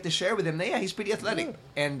I get to share with him na, yeah, he's pretty athletic.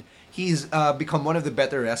 And he's become one of the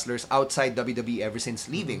better wrestlers outside WWE ever since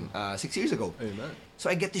leaving 6 years ago. Amen. So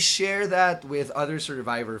I get to share that with other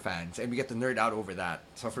Survivor fans, and we get to nerd out over that.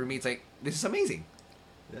 So for me, it's like, this is amazing.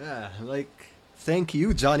 Yeah, like, thank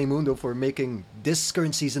you, Johnny Mundo, for making this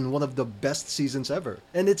current season one of the best seasons ever.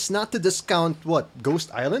 And it's not to discount, Ghost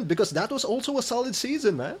Island? Because that was also a solid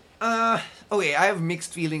season, man. Okay, I have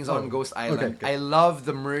mixed feelings on Ghost Island. Okay. I love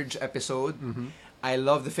the merge episode. I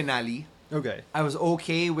love the finale. Okay. I was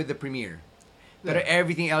okay with the premiere. But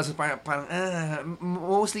everything else is parang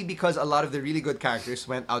mostly because a lot of the really good characters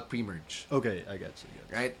went out pre-merge. Okay, I get you.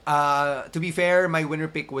 Right? To be fair, my winner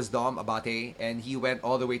pick was Dom Abate, and he went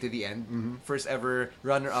all the way to the end. First ever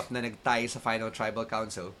runner-up na nagtay sa final tribal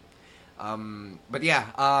council. But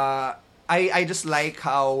yeah, I just like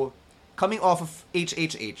how coming off of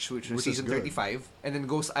HHH, which was season 35, and then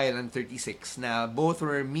Ghost Island 36, na both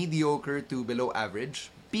were mediocre to below average,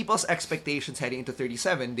 people's expectations heading into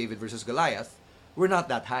 37, David versus Goliath, were not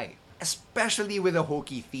that high. Especially with a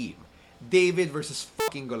hokey theme. David versus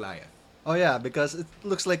fucking Goliath. Oh yeah, because it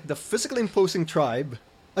looks like the physically imposing tribe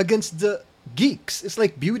against the geeks. It's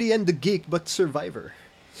like Beauty and the Geek, but Survivor.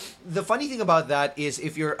 The funny thing about that is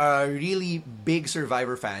if you're a really big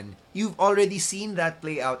Survivor fan, you've already seen that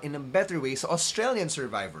play out in a better way sa Australian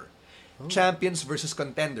Survivor. Champions versus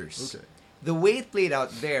contenders. Okay. The way it played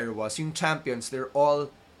out there was yung champions, they're all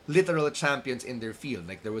literal champions in their field.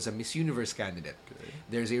 Like there was a Miss Universe candidate. Okay.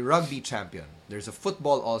 There's a rugby champion. There's a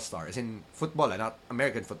football all-star. As in football, not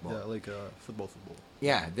American football. Yeah, like football.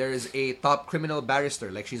 Yeah, there is a top criminal barrister.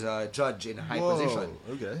 Like she's a judge in a high position.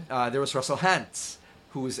 Okay. There was Russell Hantz,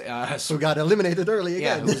 who's So got eliminated early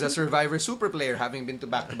again. who's a Survivor super player, having been to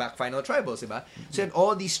back-to-back final tribals, diba? So you had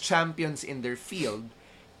all these champions in their field,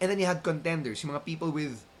 and then you had contenders, yung mga people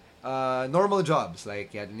with normal jobs.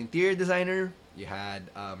 Like you had an interior designer, you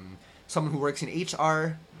had someone who works in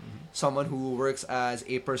HR, someone who works as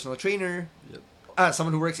a personal trainer,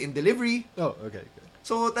 someone who works in delivery. Oh, okay.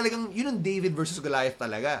 So talagang yun ang David versus Goliath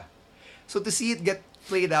talaga. So to see it get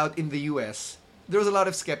played out in the US, there was a lot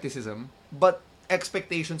of skepticism, but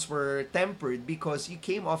expectations were tempered because you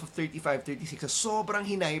came off of 35, 36, so sobrang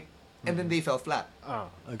hype, and then they fell flat. Ah,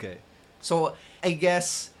 okay. So I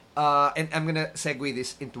guess, and I'm gonna segue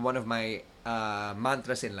this into one of my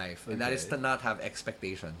mantras in life, and that is to not have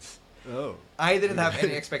expectations. Oh. I didn't have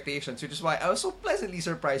any expectations, which is why I was so pleasantly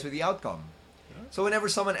surprised with the outcome. So whenever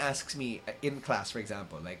someone asks me in class, for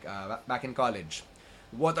example, like back in college,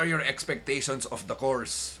 what are your expectations of the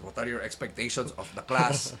course? What are your expectations of the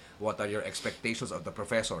class? What are your expectations of the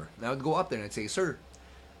professor? And I would go up there and I'd say, sir,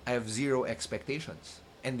 I have zero expectations.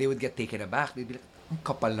 And they would get taken aback. They'd be like, ang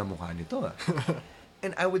kapal na mukha nito ah.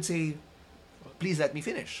 And I would say, please let me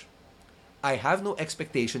finish. I have no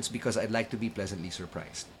expectations because I'd like to be pleasantly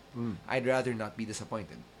surprised. I'd rather not be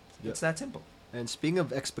disappointed. Yeah. It's that simple. And speaking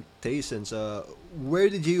of expectations, where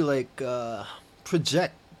did you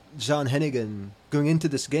project John Hennigan going into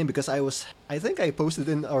this game? Because I think I posted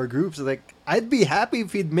in our groups like I'd be happy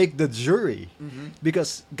if he'd make the jury,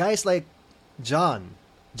 because guys like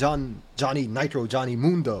Johnny Nitro, Johnny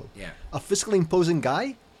Mundo, Yeah. a physically imposing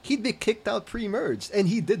guy, he'd be kicked out pre-merged, and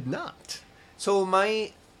he did not. So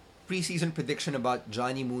my preseason prediction about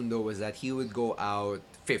Johnny Mundo was that he would go out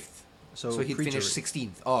 5th. So So he'd pre-jury. finish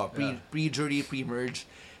 16th. Oh, Yeah. pre-jury, pre-merge.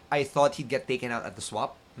 I thought he'd get taken out at the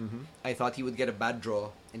swap. Mm-hmm. I thought he would get a bad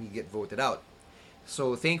draw and he'd get voted out.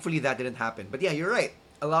 So thankfully that didn't happen. But yeah, you're right.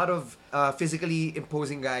 A lot of physically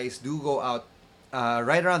imposing guys do go out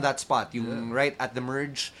right around that spot, yung right at the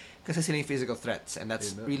merge, kasi sila yung physical threats. And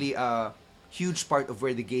that's Amen. really a huge part of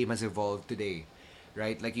where the game has evolved today.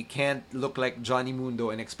 Right? Like you can't look like Johnny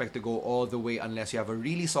Mundo and expect to go all the way unless you have a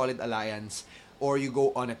really solid alliance or you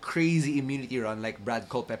go on a crazy immunity run like Brad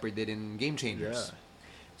Culpepper did in Game Changers. Yeah.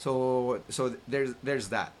 So there's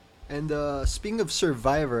that. And speaking of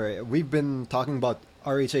Survivor, we've been talking about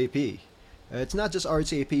RHAP. It's not just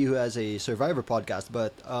RHAP who has a Survivor podcast,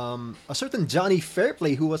 but a certain Johnny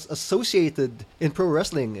Fairplay who was associated in pro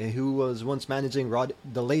wrestling, who was once managing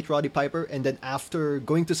the late Roddy Piper, and then after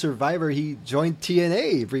going to Survivor, he joined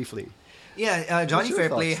TNA briefly. Yeah, Johnny your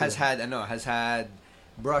Fairplay thoughts has had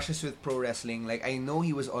brushes with pro wrestling. Like I know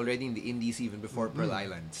he was already in the indies even before Pearl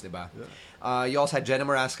Islands, diba? You also had Jenna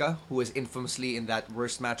Maraska, who was infamously in that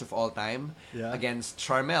worst match of all time Yeah. against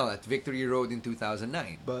Charmel at Victory Road in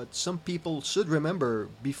 2009. But some people should remember,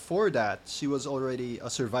 before that, she was already a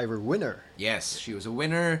Survivor winner. Yes, she was a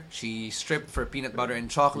winner. She stripped for peanut butter and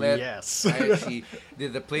chocolate. Yes. Right? She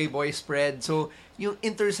did the Playboy spread. So, yung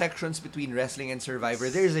intersections between wrestling and Survivor,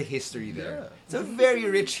 there's a history there. Yeah. It's a very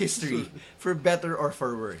rich history, for better or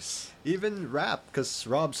for worse. Even rap, because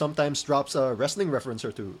Rob sometimes drops a wrestling reference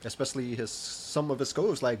or two, especially some of his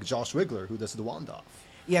co-hosts like Josh Wiggler, who does the Wand-Off.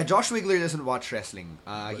 Yeah, Josh Wiggler doesn't watch wrestling.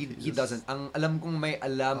 But He he is- doesn't. Ang alam kong may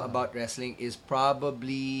alam about wrestling is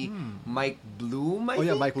probably Mike Bloom, I Oh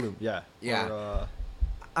yeah, think? Mike Bloom, yeah. Yeah. Or,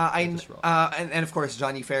 And, Just Rob. and of course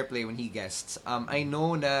Johnny Fairplay when he guests. I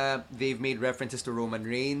know na they've made references to Roman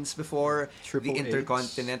Reigns before, Triple the H.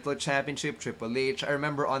 Intercontinental Championship, Triple H. I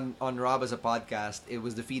remember on Rob as a podcast, it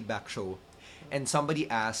was the feedback show, and somebody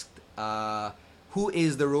asked, who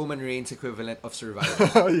is the Roman Reigns equivalent of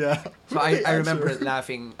Survivor? oh yeah. So I remember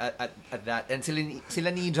laughing at that. And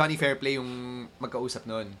sila ni Johnny Fairplay yung magkausap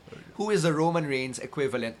nun. Who is the Roman Reigns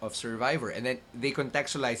equivalent of Survivor? And then they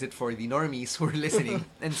contextualized it for the normies who were listening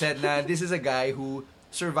and said, nah, this is a guy who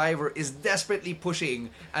Survivor is desperately pushing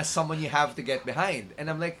as someone you have to get behind. And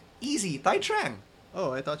I'm like, easy, Tai Trang.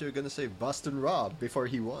 Oh, I thought you were gonna say Boston Rob before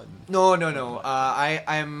he won. No.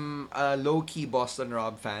 I'm a low-key Boston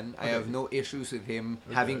Rob fan. I have no issues with him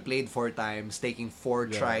having played 4 times, taking 4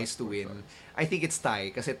 Yeah, tries to 4 win. tries. I think it's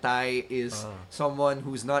Ty, kasi Ty is someone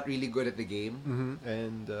who's not really good at the game.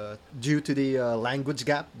 And due to the language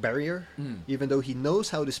gap barrier, even though he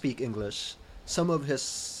knows how to speak English, some of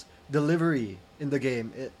his delivery in the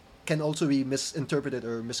game it can also be misinterpreted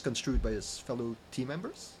or misconstrued by his fellow team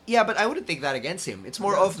members. Yeah, but I wouldn't take that against him. It's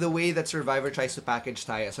more of the way that Survivor tries to package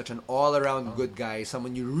Ty as such an all-around good guy,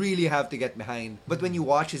 someone you really have to get behind. But when you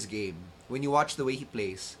watch his game, when you watch the way he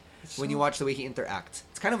plays, when you watch the way he interacts,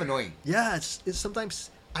 it's kind of annoying. Yeah, it's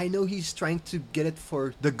sometimes I know he's trying to get it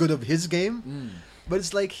for the good of his game, but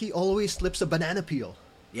it's like he always slips a banana peel.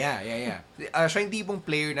 Yeah. Siya yung tipong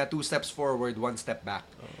player na 2 steps forward, 1 step back.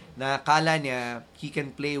 Na kala niya he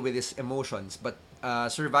can play with his emotions, but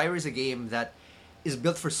Survivor is a game that is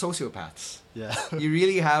built for sociopaths. Yeah. You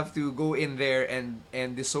really have to go in there and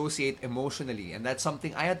dissociate emotionally, and that's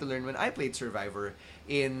something I had to learn when I played Survivor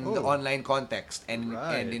in the Oh. online context and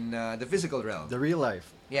Right. in the physical realm. The real life.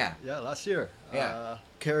 Yeah. Yeah, last year. Yeah.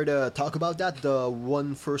 Care to talk about that? The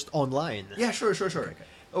one first online. Yeah, sure.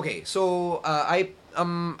 Okay, so I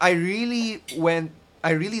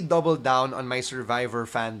really doubled down on my Survivor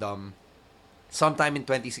fandom sometime in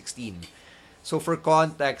 2016. So for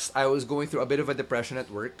context, I was going through a bit of a depression at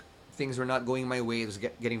work. Things were not going my way. It was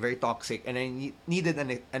getting very toxic, and I needed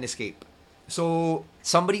an escape. So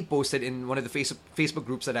somebody posted in one of the Facebook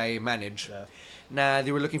groups that I manage, Yeah. na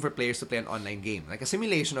they were looking for players to play an online game, like a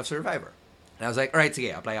simulation of Survivor. And I was like, alright,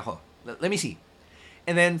 sige, apply ako. Let me see.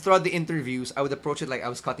 And then throughout the interviews, I would approach it like I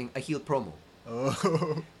was cutting a heel promo.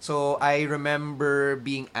 Oh. So I remember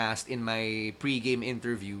being asked in my pre-game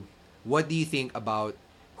interview, what do you think about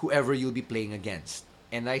whoever you'll be playing against?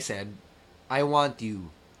 And I said, I want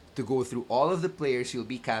you to go through all of the players you'll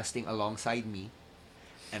be casting alongside me,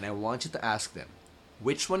 and I want you to ask them,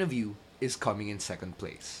 which one of you is coming in second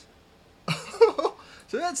place?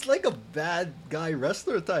 So that's like a bad guy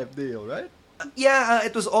wrestler type deal, right? Yeah,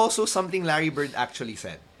 it was also something Larry Bird actually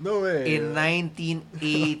said. No way. In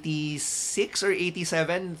 1986 or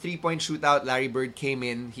 87, three-point shootout, Larry Bird came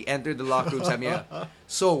in. He entered the locker room, sabi niya,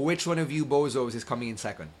 so which one of you bozos is coming in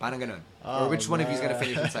second? Parang ganun. Or which one of you is gonna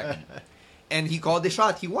finish in second? And he called the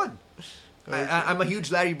shot. He won. I'm a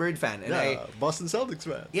huge Larry Bird fan. And Boston Celtics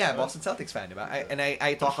fan. Yeah, Boston Celtics fan. Diba?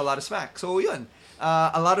 I talk a lot of smack. So yun.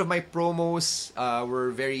 A lot of my promos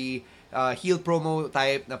were very heel promo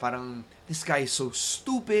type na parang, this guy is so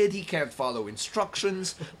stupid, he can't follow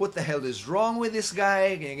instructions, what the hell is wrong with this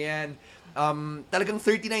guy, ganyan. Talagang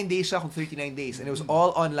 39 days siya kung 39 days, and it was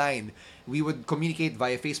all online. We would communicate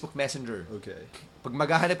via Facebook Messenger. Okay. Pag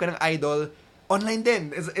maghahanap ka ng idol, online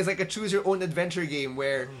din. It's like a choose your own adventure game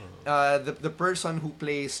where the person who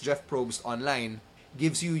plays Jeff Probst online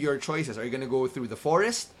gives you your choices. Are you gonna go through the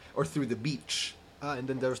forest or through the beach? And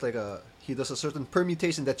then there's like he does a certain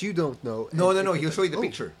permutation that you don't know. No. He'll show you the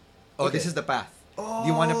picture. Oh, Okay. this is the path. Do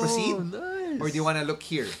you want to proceed? Nice. Or do you want to look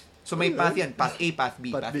here? So may path yan. Path A, path B.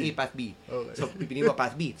 Path Path B. A, path B. Okay. So pipili mo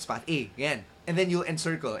path B. It's path A. Yan. And then you'll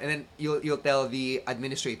encircle. And then you'll tell the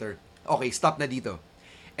administrator, okay, stop na dito.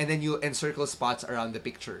 And then you'll encircle spots around the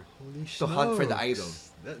picture Holy to hunt for the smokes.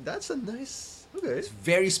 idol. That's a nice. Okay. It's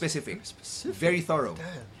very specific. Very thorough.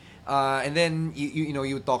 Damn. And then you know,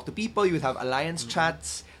 you would talk to people, you would have alliance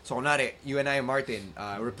chats. So kunwari, you and I, Martin,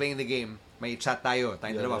 we're playing the game, may chat tayo,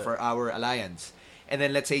 tayong dalawa Yeah. for our alliance. And then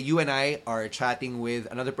let's say you and I are chatting with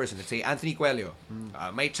another person, let's say Anthony Coelho.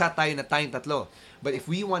 May chat tayo na tayong tatlo. But if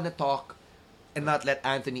we want to talk and not let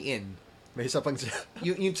Anthony in, May isa pang siya.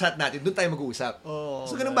 yung chat natin, doon tayo mag-uusap. Oh,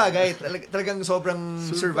 So ganun man. bagay, talagang sobrang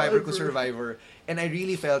survivor ko Survivor. And I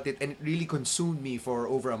really felt it, and it really consumed me for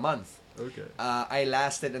over a month. Okay. I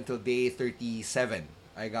lasted until day 37.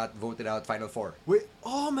 I got voted out final 4. Wait.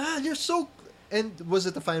 Oh man, you're so. And was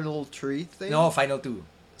it the final 3 thing? No, final 2.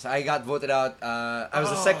 So I got voted out. I was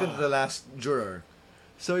the second to the last juror.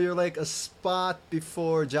 So you're like a spot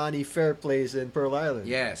before Johnny Fairplace in Pearl Island.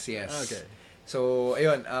 Yes. Okay. So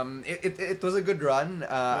ayun, it was a good run.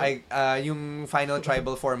 Yung final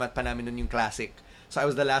tribal format pa namin nun yung classic. So I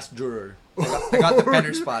was the last juror. I got the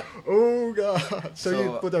penner spot. Oh god. So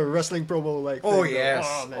you So- put a wrestling promo like. Oh thing. yes.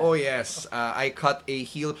 man. Oh yes. I cut a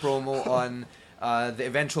heel promo on the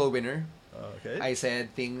eventual winner. Okay. I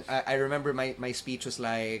said I remember my speech was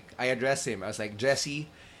like, I addressed him. I was like, Jesse,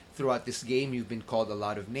 throughout this game, you've been called a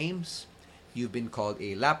lot of names. You've been called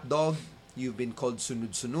a lapdog. You've been called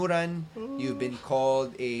sunod-sunuran. You've been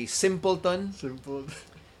called a simpleton. Simple.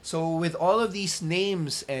 So with all of these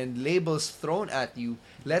names and labels thrown at you,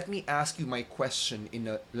 let me ask you my question in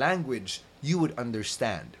a language you would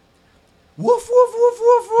understand. Woof, woof, woof,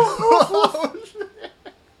 woof, woof, woof.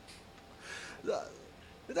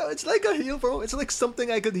 No, it's like a heel promo. It's like something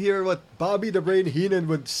I could hear what Bobby the Brain Heenan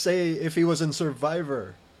would say if he was in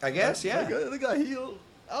Survivor. I guess, yeah. Like a heel.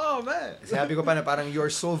 Oh man. Sabi ko pa na parang you're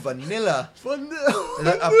so vanilla. Fun.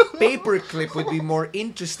 that a paperclip would be more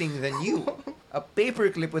interesting than you. A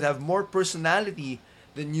paperclip would have more personality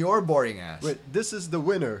than your boring ass. Wait, this is the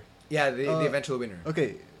winner. Yeah, the eventual winner.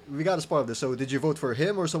 Okay, we gotta spoil this. So, did you vote for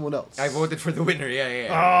him or someone else? I voted for the winner. Yeah.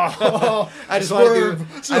 Oh, I just swerve.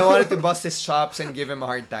 I wanted to bust his chops and give him a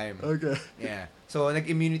hard time. Okay. Yeah. So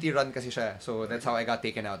nag-immunity run kasi siya. So that's how I got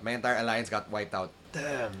taken out. My entire alliance got wiped out.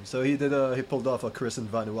 Damn. So he pulled off a Chris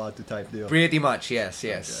and Vanuatu type deal. Pretty much, yes.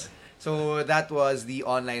 Okay. So that was the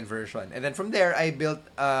online version. And then from there, I built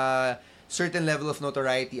a certain level of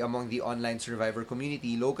notoriety among the online Survivor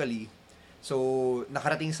community locally. So,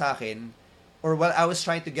 nakarating sa akin, or while I was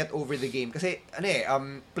trying to get over the game, kasi,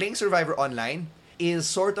 playing Survivor online is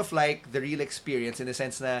sort of like the real experience in the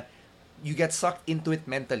sense na you get sucked into it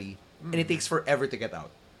mentally, and it takes forever to get out.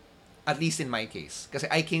 At least in my case. Kasi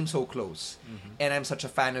I came so close. And I'm such a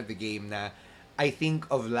fan of the game na I think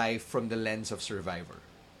of life from the lens of Survivor.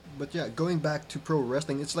 But yeah, going back to pro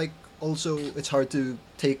wrestling, it's like also it's hard to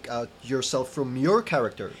take out yourself from your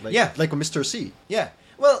character. Like, Yeah. Like Mr. C. Yeah.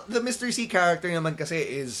 Well, the Mr. C character naman kasi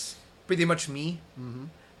is pretty much me.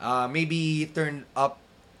 Maybe turned up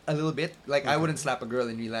a little bit. Like, I wouldn't slap a girl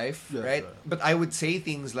in real life, Yeah, right? yeah. But I would say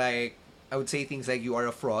things like, you are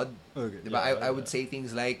a fraud. Okay. Diba? I would say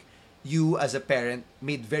things like, you as a parent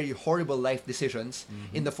made very horrible life decisions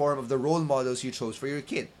in the form of the role models you chose for your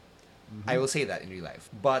kid. I will say that in real life.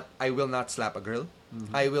 But I will not slap a girl.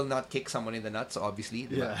 I will not kick someone in the nuts, obviously.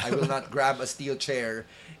 Yeah. I will not grab a steel chair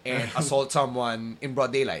and assault someone in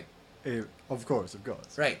broad daylight. Of course, of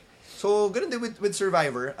course. Right. So, ganun din with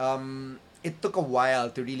Survivor. It took a while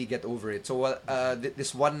to really get over it. So,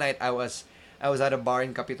 this one night I was at a bar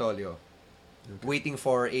in Capitolio, waiting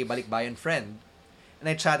for a balikbayan friend, and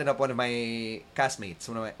I chatted up one of my castmates,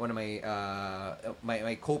 one of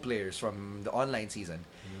my co-players from the online season,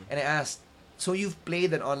 and I asked, "So you've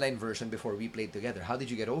played an online version before we played together? How did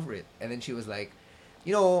you get over it?" And then she was like,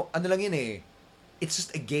 ano lang yun eh. It's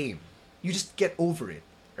just a game. You just get over it,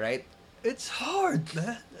 right? It's hard,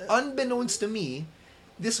 man. Unbeknownst to me,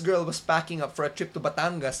 this girl was packing up for a trip to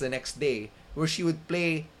Batangas the next day, where she would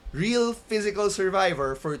play real physical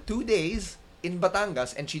Survivor for 2 days in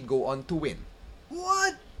Batangas, and she'd go on to win.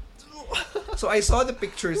 What? So I saw the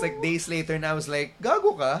pictures like days later, and I was like,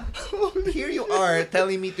 "Gago ka? Here you are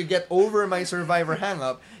telling me to get over my Survivor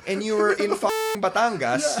hang-up, and you were in f***ing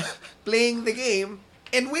Batangas playing the game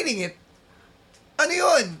and winning it. Ano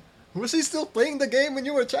yun?" Was he still playing the game when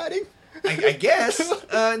you were chatting? I guess.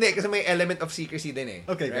 Hindi, kasi may element of secrecy din eh.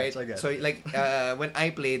 Okay, right? I guess. So, like, when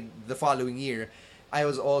I played the following year, I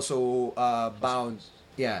was also bound,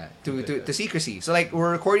 to secrecy. So, like,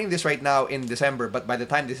 we're recording this right now in December, but by the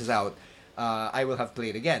time this is out, I will have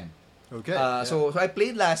played again. Okay. So I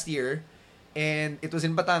played last year, and it was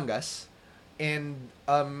in Batangas, and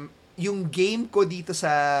yung game ko dito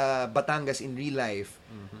sa Batangas in real life,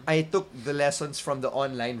 I took the lessons from the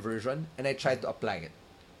online version, and I tried to apply it.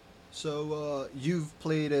 So, you've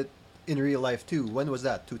played it in real life too. When was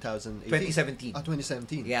that? 2018? 2017.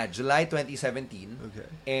 2017. Yeah, July 2017. Okay.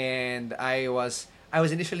 And I was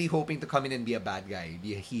initially hoping to come in and be a bad guy,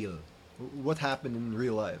 be a heel. What happened in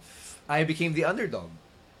real life? I became the underdog.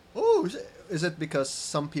 Oh, is it because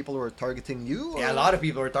some people were targeting you? Yeah, a lot of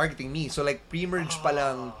people were targeting me. So like pre-merge pa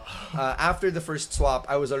lang, after the first swap,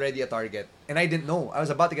 I was already a target. And I didn't know. I was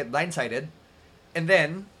about to get blindsided. And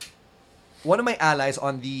then, one of my allies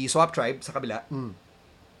on the swap tribe, sa kabila,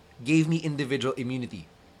 gave me individual immunity.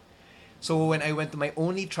 So when I went to my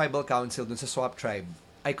only tribal council dun sa swap tribe,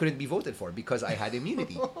 I couldn't be voted for because I had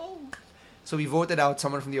immunity. So we voted out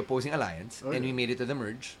someone from the opposing alliance, and we made it to the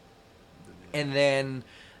merge. And then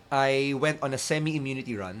I went on a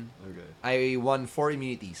semi-immunity run. Okay. I won 4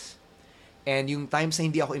 immunities. And yung times na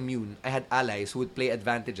hindi ako immune, I had allies who would play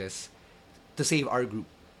advantages to save our group.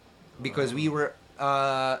 Because we were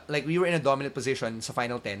in a dominant position sa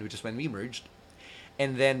Final 10, which is when we merged.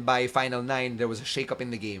 And then by Final 9, there was a shake-up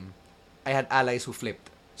in the game. I had allies who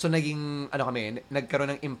flipped. So naging,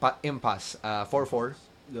 nagkaroon ng impasse, 4-4.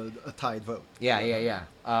 A tied vote. Yeah.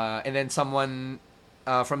 And then someone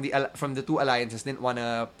from the two alliances didn't want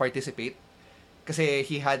to participate kasi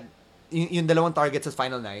he had yung dalawang targets sa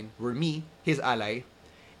Final 9 were me, his ally,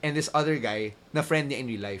 and this other guy na friend niya in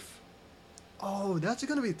real life. Oh, that's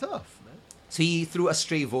gonna be tough, man. So he threw a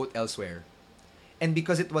stray vote elsewhere. And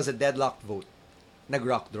because it was a deadlocked vote,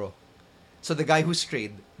 nag-rock draw. So the guy who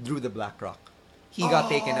strayed drew the black rock. He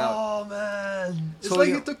got taken out. Oh, man. It's So like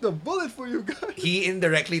you- he took the bullet for you guys. He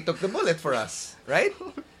indirectly took the bullet for us, right?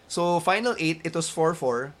 So Final 8, it was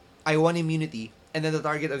 4-4. I won immunity. And then the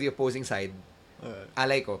target of the opposing side,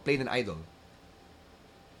 ally ko, played an idol.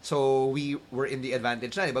 So we were in the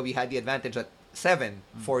advantage na, but we had the advantage at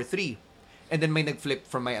 7-4-3. And then may nag-flip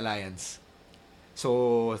from my alliance.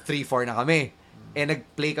 So 3-4 na kami. And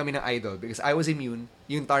nag-play kami ng idol because I was immune.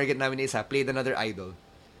 Yung target namin na isa played another idol.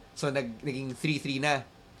 So naging 3-3 na.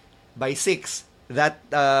 By 6,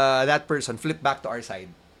 that person flipped back to our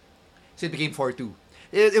side. So it became 4-2.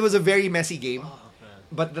 It was a very messy game.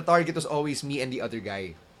 But the target was always me and the other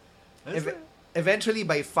guy. Eventually,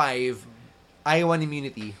 by 5, I won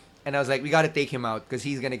immunity. And I was like, we gotta take him out because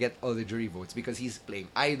he's gonna get all the jury votes because he's playing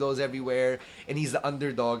idols everywhere and he's the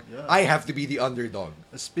underdog. Yeah. I have to be the underdog.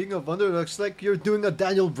 Speaking of underdogs, like you're doing a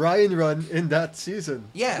Daniel Bryan run in that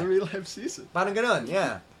season. Yeah. The real life season. Parang ganon,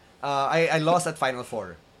 yeah. I lost at Final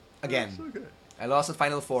 4. Again. That's okay. I lost at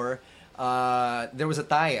Final 4. There was a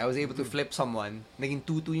tie. I was able to flip someone. Naging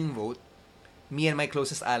 2-2 yung vote. Me and my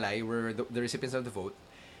closest ally were the recipients of the vote.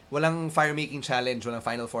 Walang fire-making challenge, walang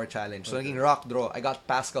Final 4 challenge. So naging rock draw. I got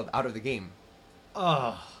Pascal out of the game.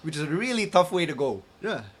 Which is a really tough way to go.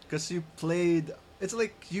 Yeah, because you played. It's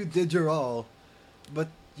like you did your all, but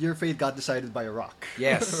your fate got decided by a rock.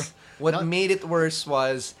 Yes. What made it worse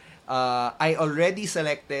was I already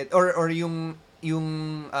selected or yung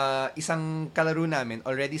yung isang kalaro namin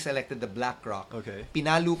already selected the Black Rock. Okay.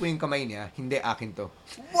 Pinalo ko yung kamay niya, hindi akin to.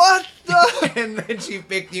 What the? And then she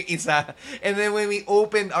picked yung isa. And then when we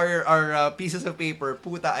opened our pieces of paper,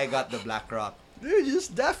 puta, I got the Black Rock. Dude, you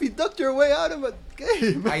just Daffy ducked your way out of a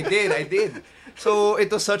game. I did. So it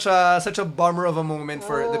was such a bummer of a moment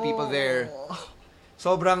for the people there.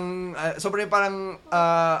 Sobrang parang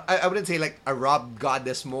I wouldn't say like a robbed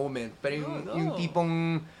goddess moment, pero yung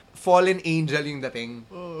tipong fallen angel yung dating,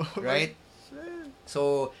 right?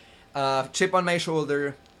 So chip on my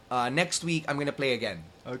shoulder. Next week I'm gonna play again.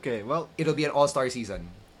 Okay, well, It'll be an all-star season.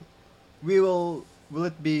 will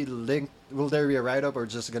it be linked? Will there be a write-up or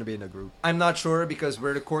just gonna be in a group? I'm not sure because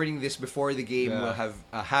we're recording this before the game Yeah. will have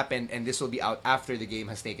happened, and this will be out after the game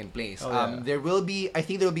has taken place. Oh, yeah. I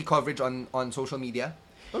think there will be coverage on social media.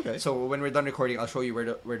 Okay. So when we're done recording, I'll show you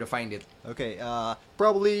where to find it. Okay,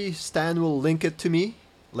 probably Stan will link it to me,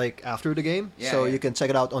 like after the game, Yeah, so yeah. you can check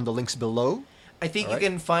it out on the links below I think Alright. you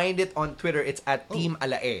can find it on Twitter. It's at Oh. Team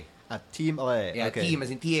Alae. at Team LA. Yeah, okay. Team as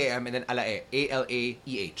in TAM and then Alae.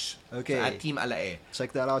 ALAEH. Okay. So at Team Alae.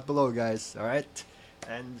 Check that out below, guys. All right.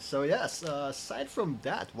 And so yes, aside from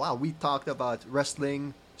that, wow, we talked about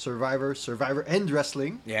wrestling, Survivor, and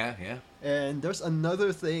wrestling. Yeah. And there's another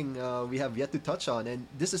thing we have yet to touch on, and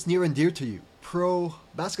this is near and dear to you: pro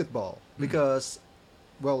basketball, because,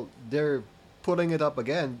 well, they're putting it up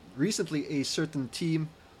again. Recently, a certain team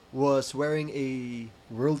was wearing a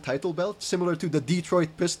world title belt similar to the Detroit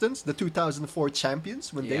Pistons, the 2004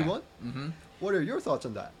 champions when they Yeah. won. Mm-hmm. What are your thoughts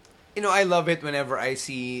on that? You know, I love it whenever I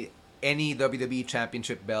see any WWE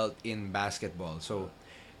championship belt in basketball. So,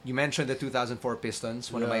 you mentioned the 2004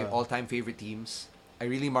 Pistons, one of my Yeah. all-time favorite teams.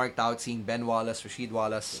 I really marked out seeing Ben Wallace, Rasheed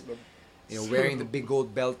Wallace, wearing the big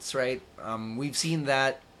gold belts, right? We've seen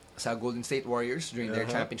that sa Golden State Warriors during their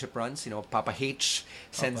Uh-huh. championship runs. Papa H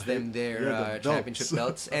sends Papa them H. their Yeah, the championship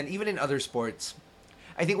belts. belts. And even in other sports,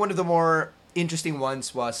 I think one of the more interesting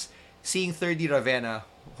ones was seeing 30 Ravenna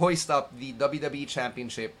hoist up the WWE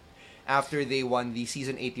championship after they won the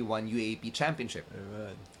season 81 UAP championship.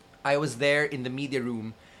 Amen. I was there in the media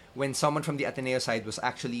room when someone from the Ateneo side was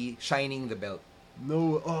actually shining the belt.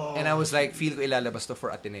 No, oh. And I was like, feel ko ilalabas to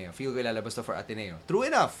for Ateneo. True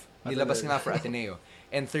enough. Nilabas nga for Ateneo.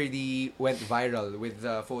 And 30 went viral with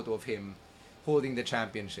the photo of him holding the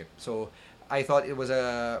championship. So I thought it was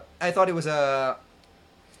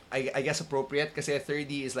I guess appropriate kasi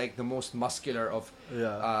 30 is like the most muscular of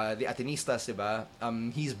Yeah. the Atenistas, diba?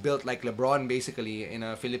 He's built like LeBron basically in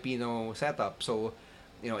a Filipino setup. So,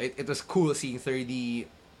 it was cool seeing 30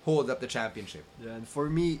 hold up the championship. Yeah, and for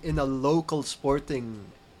me, in a local sporting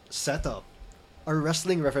setup, a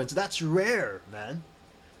wrestling reference, that's rare, man.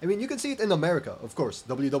 I mean, you can see it in America, of course,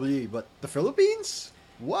 WWE, but the Philippines?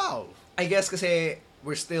 Wow. I guess kasi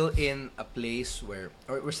we're still in a place or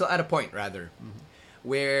we're still at a point rather,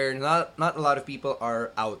 where not a lot of people are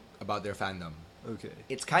out about their fandom. Okay.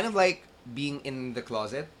 It's kind of like being in the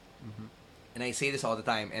closet, and I say this all the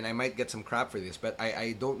time, and I might get some crap for this, but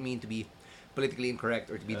I don't mean to be politically incorrect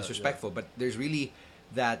or to be Yeah, disrespectful, but there's really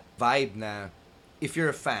that vibe na if you're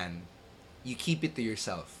a fan, you keep it to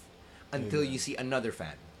yourself until Yeah. you see another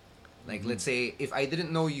fan. Like, let's say, if I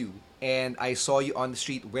didn't know you and I saw you on the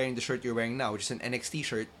street wearing the shirt you're wearing now, which is an NXT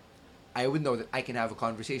shirt, I would know that I can have a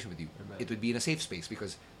conversation with you. Amen. It would be in a safe space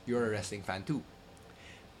because you're a wrestling fan too.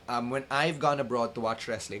 When I've gone abroad to watch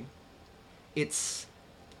wrestling, it's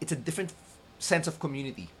a different sense of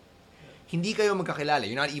community. Hindi kayo magkakilala.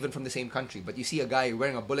 You're not even from the same country, but you see a guy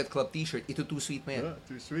wearing a Bullet Club t-shirt, ito too sweet man, Yeah,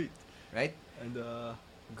 too sweet. right? And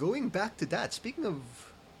going back to that, speaking of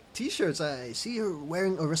t-shirts, I see you're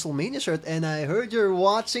wearing a WrestleMania shirt, and I heard you're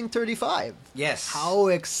watching 35. Yes. How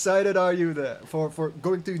excited are you there for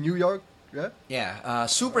going to New York? Yeah. Yeah,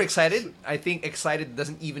 super excited. I think excited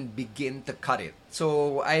doesn't even begin to cut it.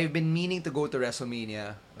 So I've been meaning to go to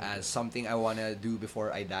WrestleMania as something I want to do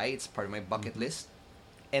before I die. It's part of my bucket list.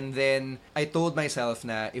 And then I told myself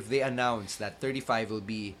na if they announce that 35 will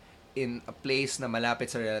be in a place na malapit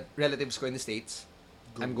sa relatives ko in the States,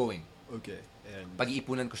 I'm going. Okay. And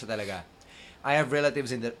Pag-iipunan ko siya talaga. I have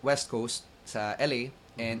relatives in the West Coast sa LA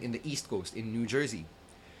and in the East Coast in New Jersey.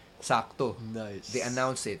 Sakto. nice. They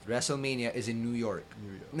announced it. WrestleMania is in New York.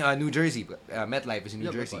 New York. No, New Jersey. MetLife is in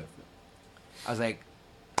New Yeah, Jersey. MetLife. I was like,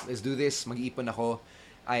 let's do this. Mag-iipon ako.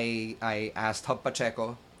 I asked Hub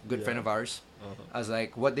Pacheco, good Yeah. friend of ours. Uh-huh. I was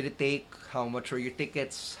like, what did it take? How much were your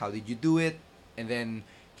tickets? How did you do it? And then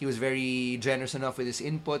he was very generous enough with his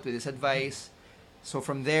input, with his advice. So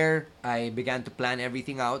from there, I began to plan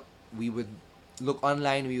everything out. We would look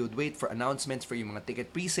online. We would wait for announcements for yung mga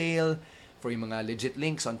ticket pre-sale, for yung mga legit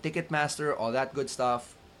links on Ticketmaster, all that good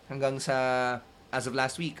stuff. Hanggang sa as of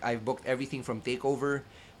last week, I've booked everything from Takeover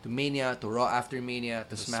to Mania to Raw after Mania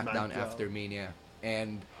to To SmackDown SmackDown. after Mania,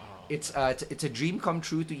 and it's a dream come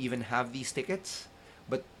true to even have these tickets,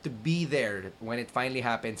 but to be there when it finally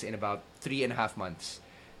happens in about 3.5 months,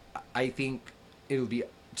 I think it'll be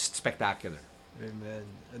just spectacular. Amen.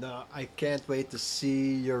 And I can't wait to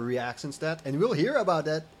see your reactions to that. And we'll hear about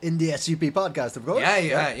that in the SGP podcast, of course.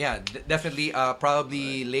 Yeah. Definitely,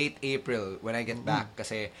 probably late April when I get back.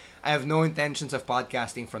 Kasi I have no intentions of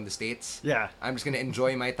podcasting from the States. Yeah. I'm just gonna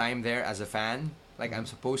enjoy my time there as a fan, like I'm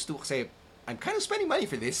supposed to. Kasi I'm kind of spending money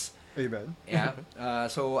for this. Amen. Yeah.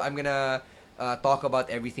 So I'm gonna talk about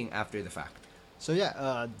everything after the fact. So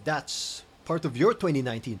yeah, that's part of your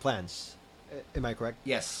 2019 plans. Am I correct?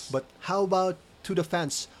 Yes. But how about to the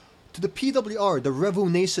fans, to the PWR, the Revo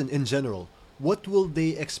Nation in general? What will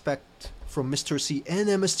they expect from Mr. C and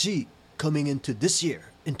MSG coming into this year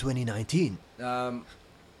in 2019?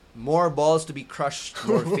 More balls to be crushed,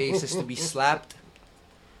 more faces to be slapped,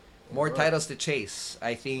 more titles to chase.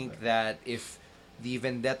 I think that if the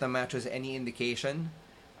Vendetta match was any indication,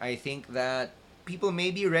 I think that people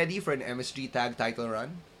may be ready for an MSG tag title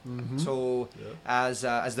run. So, as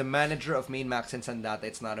the manager of Main Max and Sandata,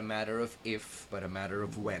 it's not a matter of if, but a matter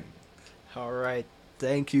of when. All right.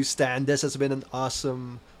 Thank you, Stan. This has been an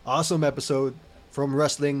awesome episode. From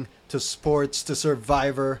wrestling to sports to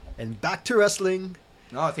Survivor and back to wrestling.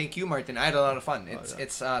 No, thank you, Martin. I had a lot of fun.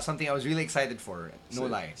 It's something I was really excited for. No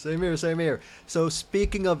lie. Same here. So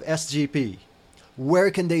speaking of SGP, where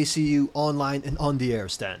can they see you online and on the air,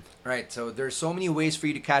 Stan? Right. So there's so many ways for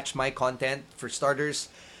you to catch my content. For starters,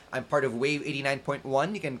 I'm part of Wave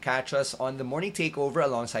 89.1. You can catch us on the Morning Takeover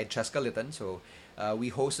alongside Cheska Litton. So we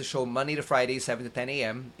host the show Monday to Friday, 7 to 10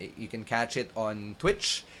 a.m. You can catch it on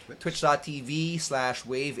Twitch,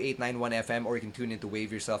 twitch.tv/Wave891FM, or you can tune into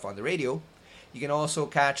Wave yourself on the radio. You can also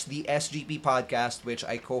catch the SGP podcast, which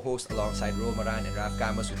I co-host alongside Ro Moran and Raf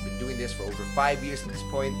Camus. We've been doing this for over 5 years at this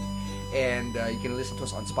point. And you can listen to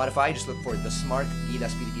us on Spotify. Just look for the Smart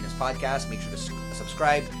Gilas Pilipinas podcast. Make sure to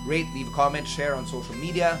subscribe, rate, leave a comment, share on social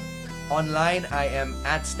media. Online, I am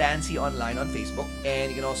at Stancy Online on Facebook.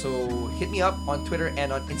 And you can also hit me up on Twitter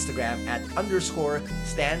and on Instagram at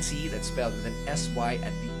 _Stancy. That's spelled with an SY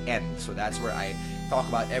at the end. So that's where I talk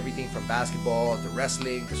about everything from basketball to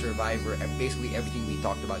wrestling to Survivor and basically everything we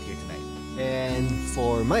talked about here tonight. And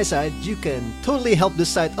for my side, you can totally help this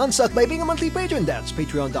site unsuck by being a monthly patron. That's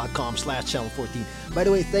patreon.com/channel14. By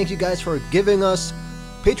the way, thank you guys for giving us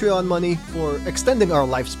Patreon money for extending our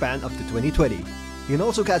lifespan up to 2020. You can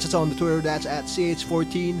also catch us on the Twitter, that's at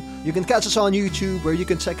CH14. You can catch us on YouTube, where you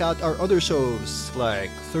can check out our other shows like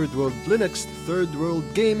Third World Linux, Third World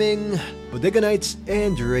Gaming, Bodega Nights,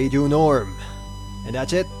 and Radio Norm. And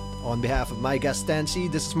that's it. On behalf of my guest Stancy,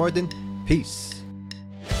 this is Martin. Peace.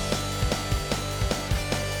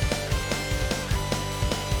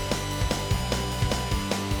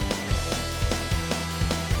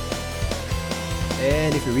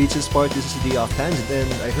 And if you reach this part, this is the Off Tangent,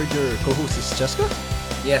 and I heard your co-host is Cheska?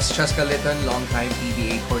 Yes, Cheska Litton, longtime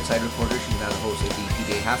PBA courtside reporter. She's now the host of the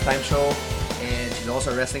PBA Halftime Show. And she's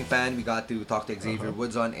also a wrestling fan. We got to talk to Xavier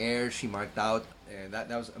Woods on air. She marked out. And that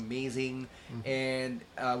was amazing. And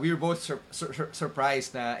we were both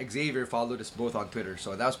surprised that Xavier followed us both on Twitter.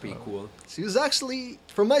 So that was pretty cool. She was actually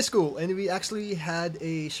from my school, and we actually had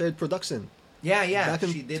a shared production. Yeah. Back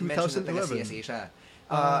in She did mention that 2011. taga-CSA siya.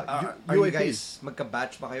 Are you UAP. guys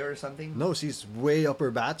magka-batch ba kayo or something? No, she's way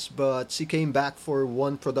upper batch, but she came back for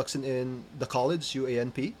one production in the college,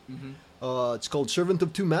 UANP. It's called Servant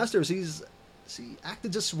of Two Masters. She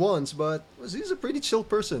acted just once, but she's a pretty chill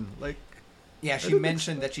person. Like, Yeah, she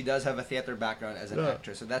mentioned that she does have a theater background as an Yeah.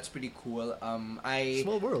 actress, so that's pretty cool.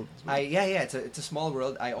 small world. It's a small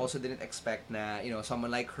world. I also didn't expect na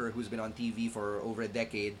someone like her who's been on TV for over a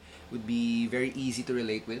decade would be very easy to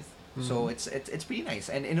relate with. So it's pretty nice,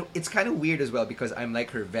 and it's kind of weird as well because I'm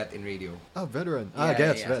like her vet in radio. Oh, veteran. Yeah, I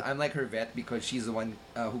guess. yeah. I'm like her vet because she's the one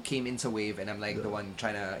who came into Wave, and I'm like the one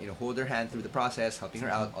trying to hold her hand through the process, helping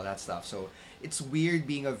her out, all that stuff. So it's weird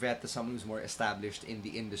being a vet to someone who's more established in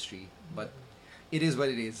the industry, but it is what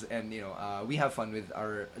it is, and we have fun with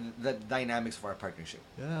the dynamics of our partnership.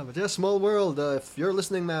 Yeah, but yeah, small world. If you're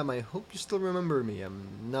listening, ma'am, I hope you still remember me.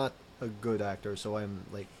 I'm not a good actor, so I'm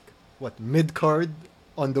like, mid card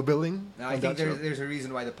on the billing. Now, I think there's a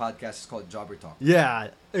reason why the podcast is called Jobber Talk. Yeah,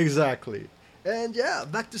 exactly. And yeah,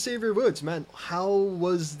 back to Xavier Woods, man. How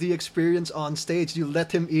was the experience on stage? You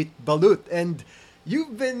let him eat balut, and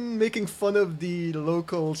you've been making fun of the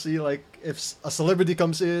locals. See, like if a celebrity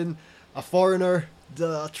comes in, a foreigner,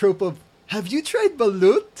 the trope of "Have you tried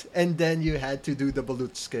balut?" and then you had to do the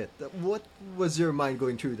balut skit. What was your mind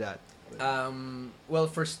going through that? Well,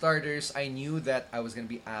 for starters, I knew that I was gonna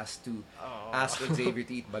be asked to ask Xavier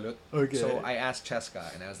to eat balut. Okay. So I asked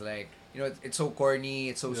Cheska, and I was like, it's so corny,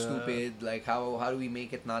 it's so Yeah. stupid. Like, how do we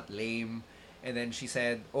make it not lame? And then she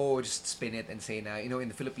said, "Oh, just spin it and say na, in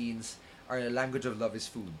the Philippines, our language of love is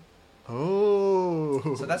food." Oh.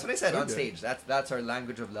 So that's what I said on Okay. stage. That's our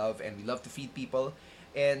language of love, and we love to feed people.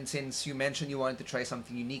 And since you mentioned you wanted to try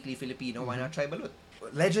something uniquely Filipino, why not try balut?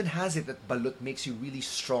 Legend has it that balut makes you really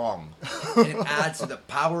strong, and it adds to the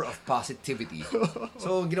power of positivity.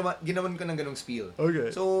 So ginawan ko ng ganung spiel. Okay.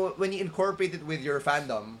 So when you incorporate it with your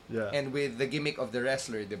fandom Yeah. and with the gimmick of the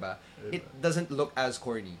wrestler, diba? It doesn't look as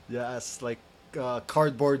corny. Yeah, it's like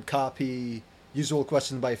cardboard copy. Usual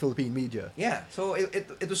question by Philippine media. Yeah, so it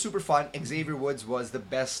was super fun. Xavier Woods was the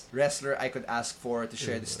best wrestler I could ask for to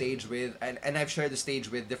share the stage with, and I've shared the stage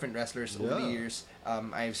with different wrestlers over the Yeah. years.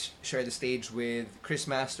 I've shared the stage with Chris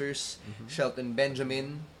Masters, Shelton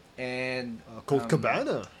Benjamin, and Colt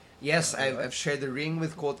Cabana. Yes, I've shared the ring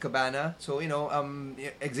with Colt Cabana. So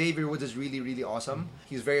Xavier Woods is really really awesome.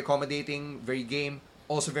 He's very accommodating, very game,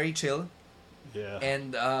 also very chill, Yeah.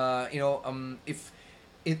 and if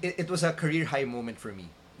it was a career high moment for me.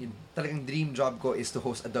 Talagang dream job ko is to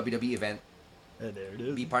host a WWE event, And there it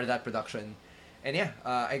is. be part of that production. And yeah,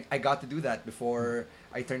 I got to do that before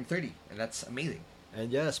I turned 30, and that's amazing.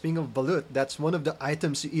 And yeah, speaking of balut, that's one of the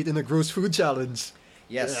items you eat in the Gross Food Challenge.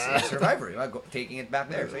 Yes, Yeah. Survivor, taking it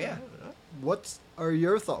back there. So yeah. What are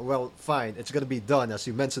your thoughts? Well, fine, it's gonna be done as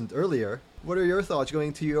you mentioned earlier. What are your thoughts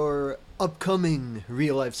going to your upcoming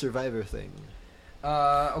real life Survivor thing?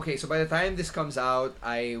 Okay, so by the time this comes out,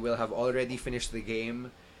 I will have already finished the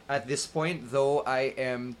game. At this point, though, I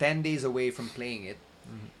am 10 days away from playing it,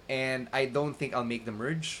 and I don't think I'll make the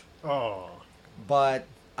merge. Oh. But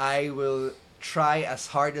I will try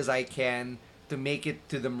as hard as I can to make it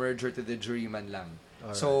to the merge or to the jury man lang.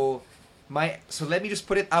 So let me just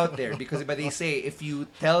put it out there, because but they say if you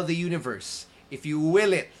tell the universe, if you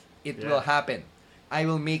will it, it Yeah. will happen. I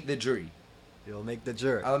will make the jury. You'll make the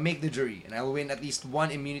jerk. I'll make the jury, and I will win at least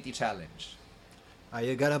one immunity challenge. Are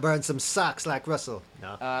you gonna burn some socks like Russell?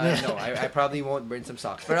 No. No, I probably won't burn some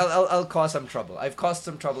socks, but I'll cause some trouble. I've caused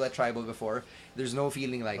some trouble at Tribal before. There's no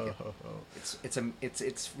feeling like it.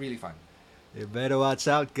 It's really fun. You better watch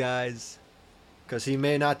out, guys. Because he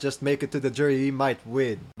may not just make it to the jury, he might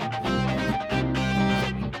win.